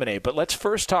to eliminate, but let's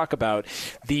first talk about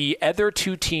the other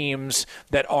 2 teams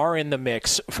that are in the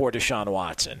mix for Deshaun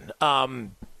Watson.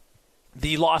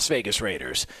 The Las Vegas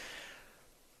Raiders.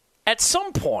 At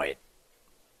some point,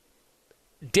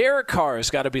 Derek Carr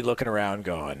has got to be looking around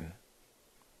going,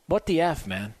 what the F,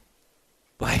 man?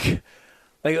 Like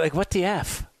what the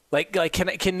F? Like,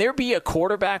 can there be a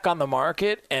quarterback on the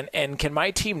market, and can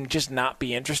my team just not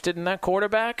be interested in that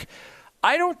quarterback?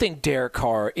 I don't think Derek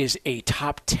Carr is a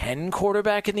top 10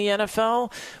 quarterback in the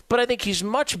NFL, but I think he's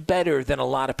much better than a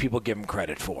lot of people give him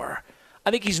credit for.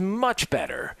 I think he's much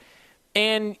better.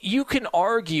 And you can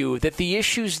argue that the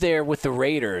issues there with the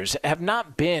Raiders have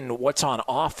not been what's on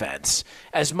offense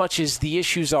as much as the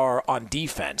issues are on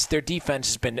defense. Their defense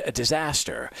has been a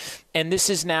disaster. And this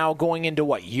is now going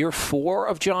into, year 4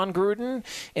 of John Gruden?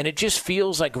 And it just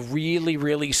feels like really,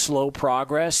 really slow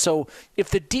progress. So if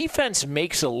the defense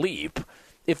makes a leap,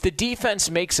 if the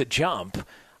defense makes a jump,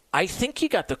 I think you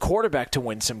got the quarterback to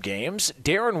win some games.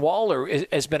 Darren Waller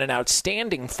has been an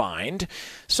outstanding find.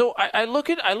 So I look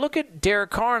at Derek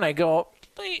Carr and I go,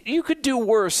 you could do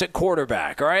worse at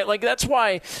quarterback, all right? Like, that's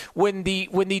why when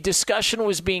the discussion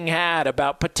was being had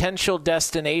about potential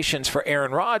destinations for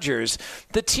Aaron Rodgers,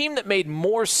 the team that made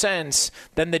more sense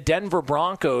than the Denver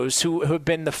Broncos, who have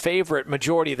been the favorite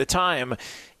majority of the time,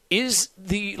 is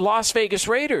the Las Vegas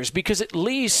Raiders, because at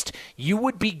least you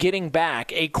would be getting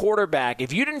back a quarterback.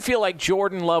 If you didn't feel like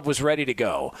Jordan Love was ready to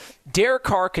go, Derek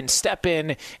Carr can step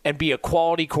in and be a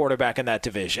quality quarterback in that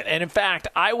division. And in fact,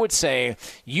 I would say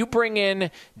you bring in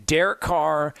Derek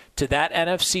Carr to that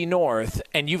NFC North,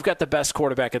 and you've got the best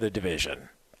quarterback of the division.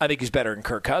 I think he's better than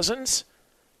Kirk Cousins.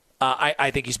 I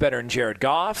think he's better than Jared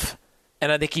Goff.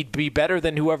 And I think he'd be better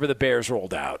than whoever the Bears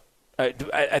rolled out.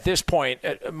 At this point,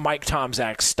 Mike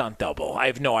Tomczak's stunt double. I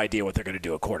have no idea what they're going to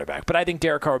do at quarterback. But I think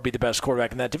Derek Carr would be the best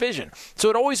quarterback in that division. So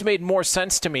it always made more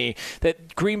sense to me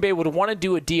that Green Bay would want to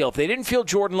do a deal. If they didn't feel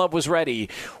Jordan Love was ready,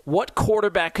 what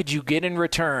quarterback could you get in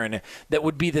return that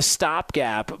would be the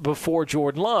stopgap before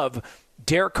Jordan Love?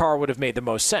 Derek Carr would have made the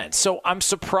most sense. So I'm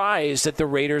surprised that the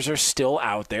Raiders are still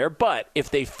out there. But if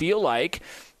they feel like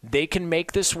they can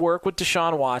make this work with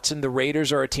Deshaun Watson, the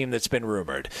Raiders are a team that's been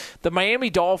rumored. The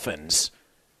Miami Dolphins,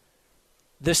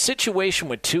 the situation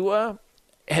with Tua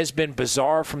has been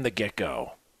bizarre from the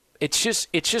get-go. It's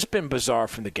just been bizarre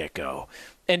from the get-go.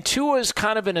 And Tua is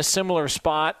kind of in a similar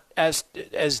spot as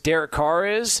Derek Carr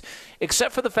is,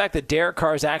 except for the fact that Derek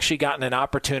Carr has actually gotten an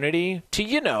opportunity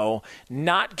to,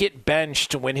 not get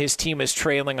benched when his team is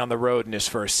trailing on the road in his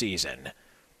first season.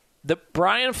 The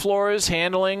Brian Flores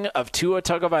handling of Tua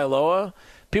Tagovailoa,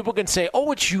 people can say,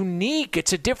 oh, it's unique.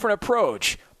 It's a different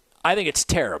approach. I think it's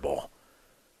terrible.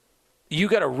 You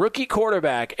got a rookie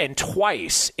quarterback, and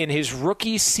twice in his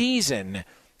rookie season,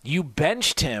 you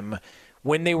benched him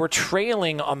when they were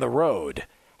trailing on the road.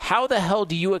 How the hell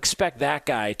do you expect that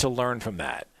guy to learn from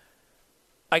that?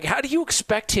 Like, how do you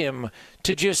expect him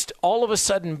to just all of a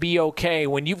sudden be okay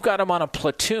when you've got him on a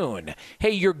platoon?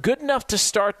 Hey, you're good enough to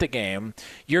start the game.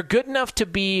 You're good enough to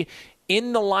be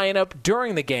in the lineup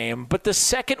during the game, but the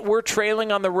second we're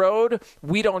trailing on the road,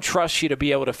 we don't trust you to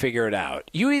be able to figure it out.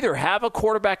 You either have a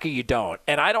quarterback or you don't,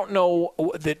 and I don't know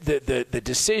the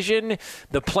decision,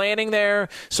 the planning there,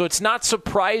 so it's not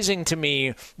surprising to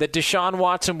me that Deshaun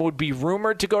Watson would be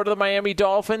rumored to go to the Miami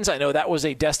Dolphins. I know that was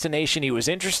a destination he was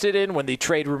interested in when the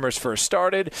trade rumors first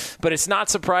started, but it's not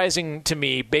surprising to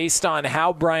me based on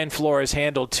how Brian Flores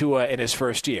handled Tua in his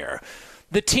first year.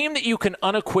 The team that you can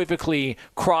unequivocally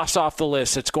cross off the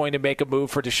list that's going to make a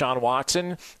move for Deshaun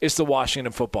Watson is the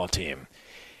Washington football team.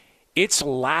 It's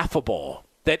laughable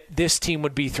that this team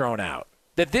would be thrown out,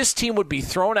 that this team would be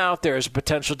thrown out there as a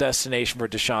potential destination for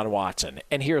Deshaun Watson.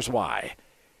 And here's why.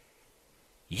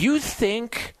 You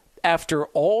think after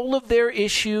all of their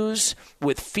issues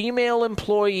with female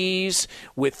employees,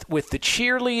 with the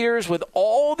cheerleaders, with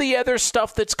all the other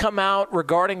stuff that's come out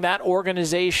regarding that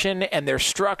organization and their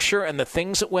structure and the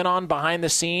things that went on behind the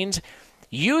scenes,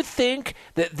 you think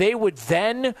that they would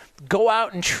then go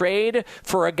out and trade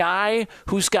for a guy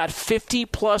who's got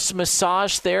 50-plus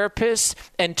massage therapists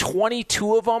and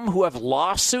 22 of them who have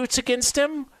lawsuits against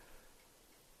him?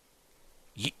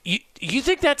 You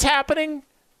think that's happening?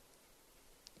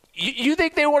 You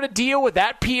think they want to deal with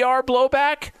that PR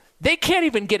blowback? They can't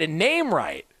even get a name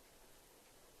right.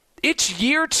 It's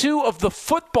year 2 of the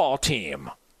football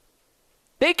team.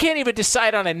 They can't even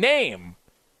decide on a name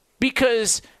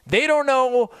because they don't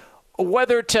know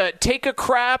whether to take a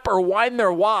crap or wind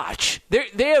their watch.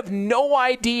 They have no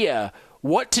idea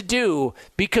what to do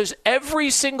because every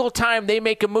single time they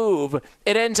make a move,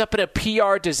 it ends up in a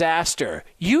PR disaster.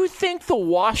 You think the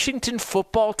Washington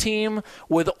football team,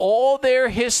 with all their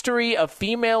history of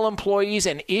female employees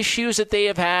and issues that they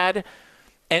have had,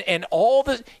 and all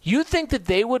the, you think that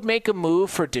they would make a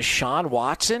move for Deshaun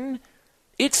Watson?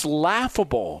 It's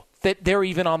laughable that they're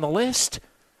even on the list.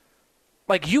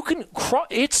 Like,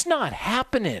 it's not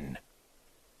happening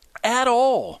at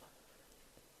all.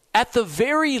 At the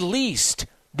very least,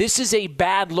 this is a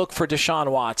bad look for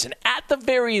Deshaun Watson. At the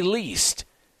very least,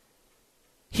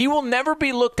 he will never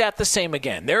be looked at the same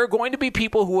again. There are going to be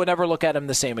people who will never look at him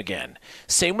the same again.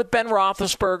 Same with Ben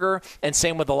Roethlisberger, and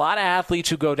same with a lot of athletes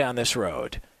who go down this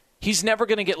road. He's never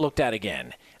going to get looked at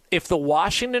again. If the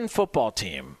Washington football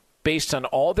team, based on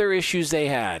all their issues they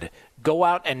had, go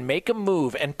out and make a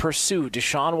move and pursue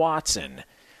Deshaun Watson,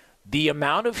 the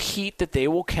amount of heat that they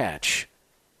will catch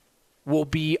will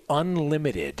be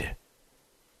unlimited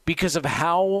because of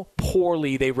how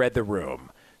poorly they read the room.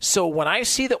 So when I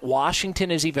see that Washington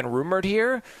is even rumored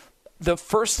here, the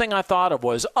first thing I thought of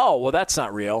was, oh, well, that's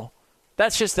not real.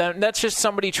 That's just them. That's just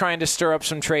somebody trying to stir up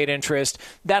some trade interest.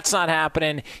 That's not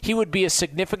happening. He would be a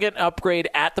significant upgrade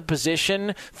at the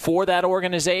position for that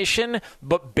organization,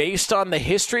 but based on the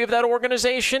history of that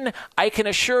organization, I can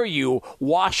assure you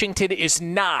Washington is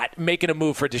not making a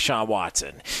move for Deshaun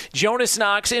Watson. Jonas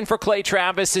Knox in for Clay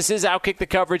Travis. This is Outkick the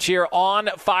Coverage here on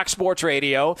Fox Sports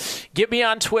Radio. Get me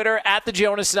on Twitter at the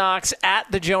Jonas Knox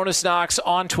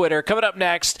on Twitter. Coming up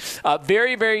next,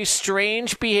 very, very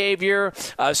strange behavior.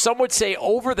 Some would say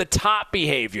over-the-top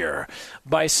behavior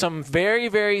by some very,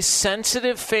 very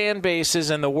sensitive fan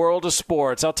bases in the world of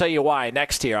sports. I'll tell you why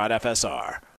next here on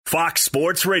FSR. Fox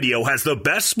Sports Radio has the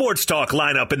best sports talk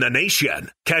lineup in the nation.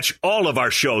 Catch all of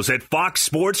our shows at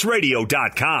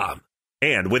foxsportsradio.com.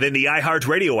 And within the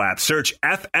iHeartRadio app, search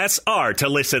FSR to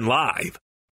listen live.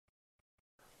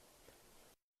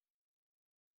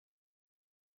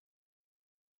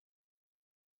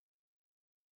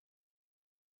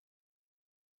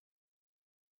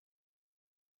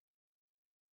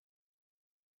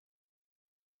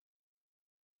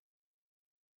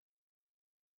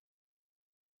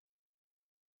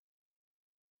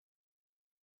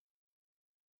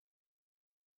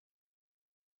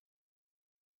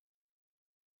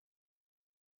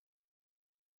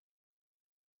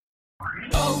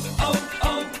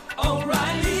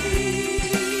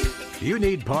 O'Reilly. You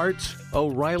need parts?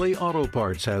 O'Reilly Auto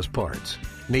Parts has parts.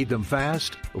 Need them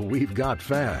fast? We've got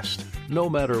fast. No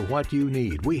matter what you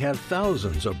need, we have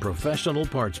thousands of professional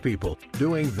parts people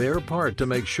doing their part to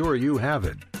make sure you have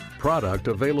it. Product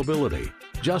availability.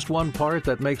 Just one part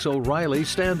that makes O'Reilly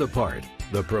stand apart.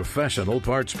 The professional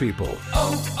parts people.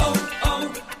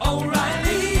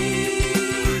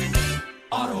 O'Reilly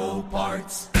Auto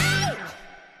Parts.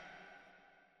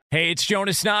 Hey, it's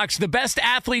Jonas Knox. The best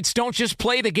athletes don't just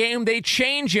play the game, they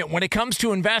change it. When it comes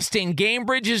to investing,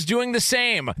 GameBridge is doing the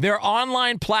same. Their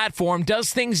online platform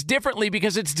does things differently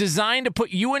because it's designed to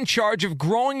put you in charge of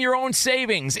growing your own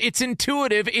savings. It's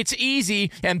intuitive, it's easy,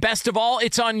 and best of all,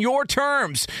 it's on your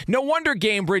terms. No wonder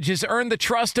GameBridge has earned the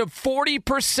trust of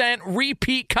 40%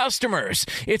 repeat customers.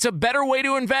 It's a better way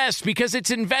to invest because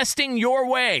it's investing your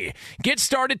way. Get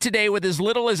started today with as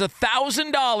little as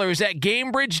 $1,000 at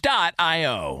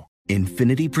GameBridge.io.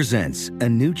 Infiniti presents a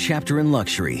new chapter in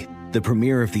luxury, the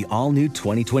premiere of the all-new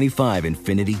 2025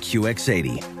 Infiniti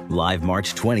QX80, live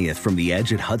March 20th from the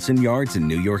Edge at Hudson Yards in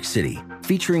New York City,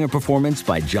 featuring a performance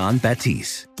by John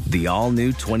Batiste. The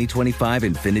all-new 2025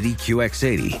 Infiniti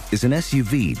QX80 is an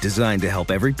SUV designed to help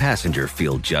every passenger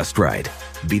feel just right.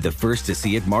 Be the first to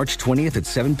see it March 20th at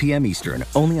 7 p.m. Eastern,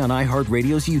 only on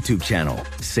iHeartRadio's YouTube channel.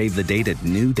 Save the date at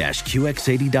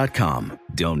new-QX80.com.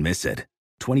 Don't miss it.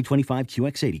 2025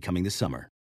 QX80 coming this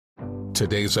summer.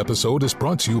 Today's episode is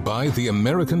brought to you by the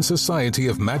American Society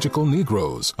of Magical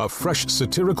Negroes, a fresh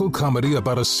satirical comedy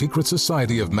about a secret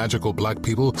society of magical black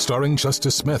people starring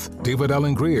Justice Smith, David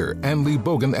Alan Grier, Ann Lee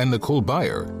Bogan, and Nicole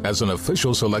Byer. As an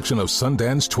official selection of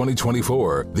Sundance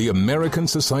 2024, the American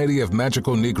Society of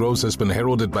Magical Negroes has been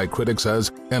heralded by critics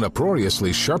as an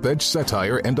uproariously sharp-edged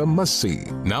satire and a must-see.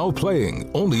 Now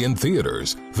playing only in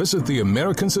theaters. Visit the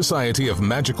American Society of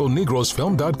Magical Negroes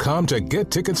film.com to get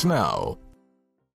tickets now.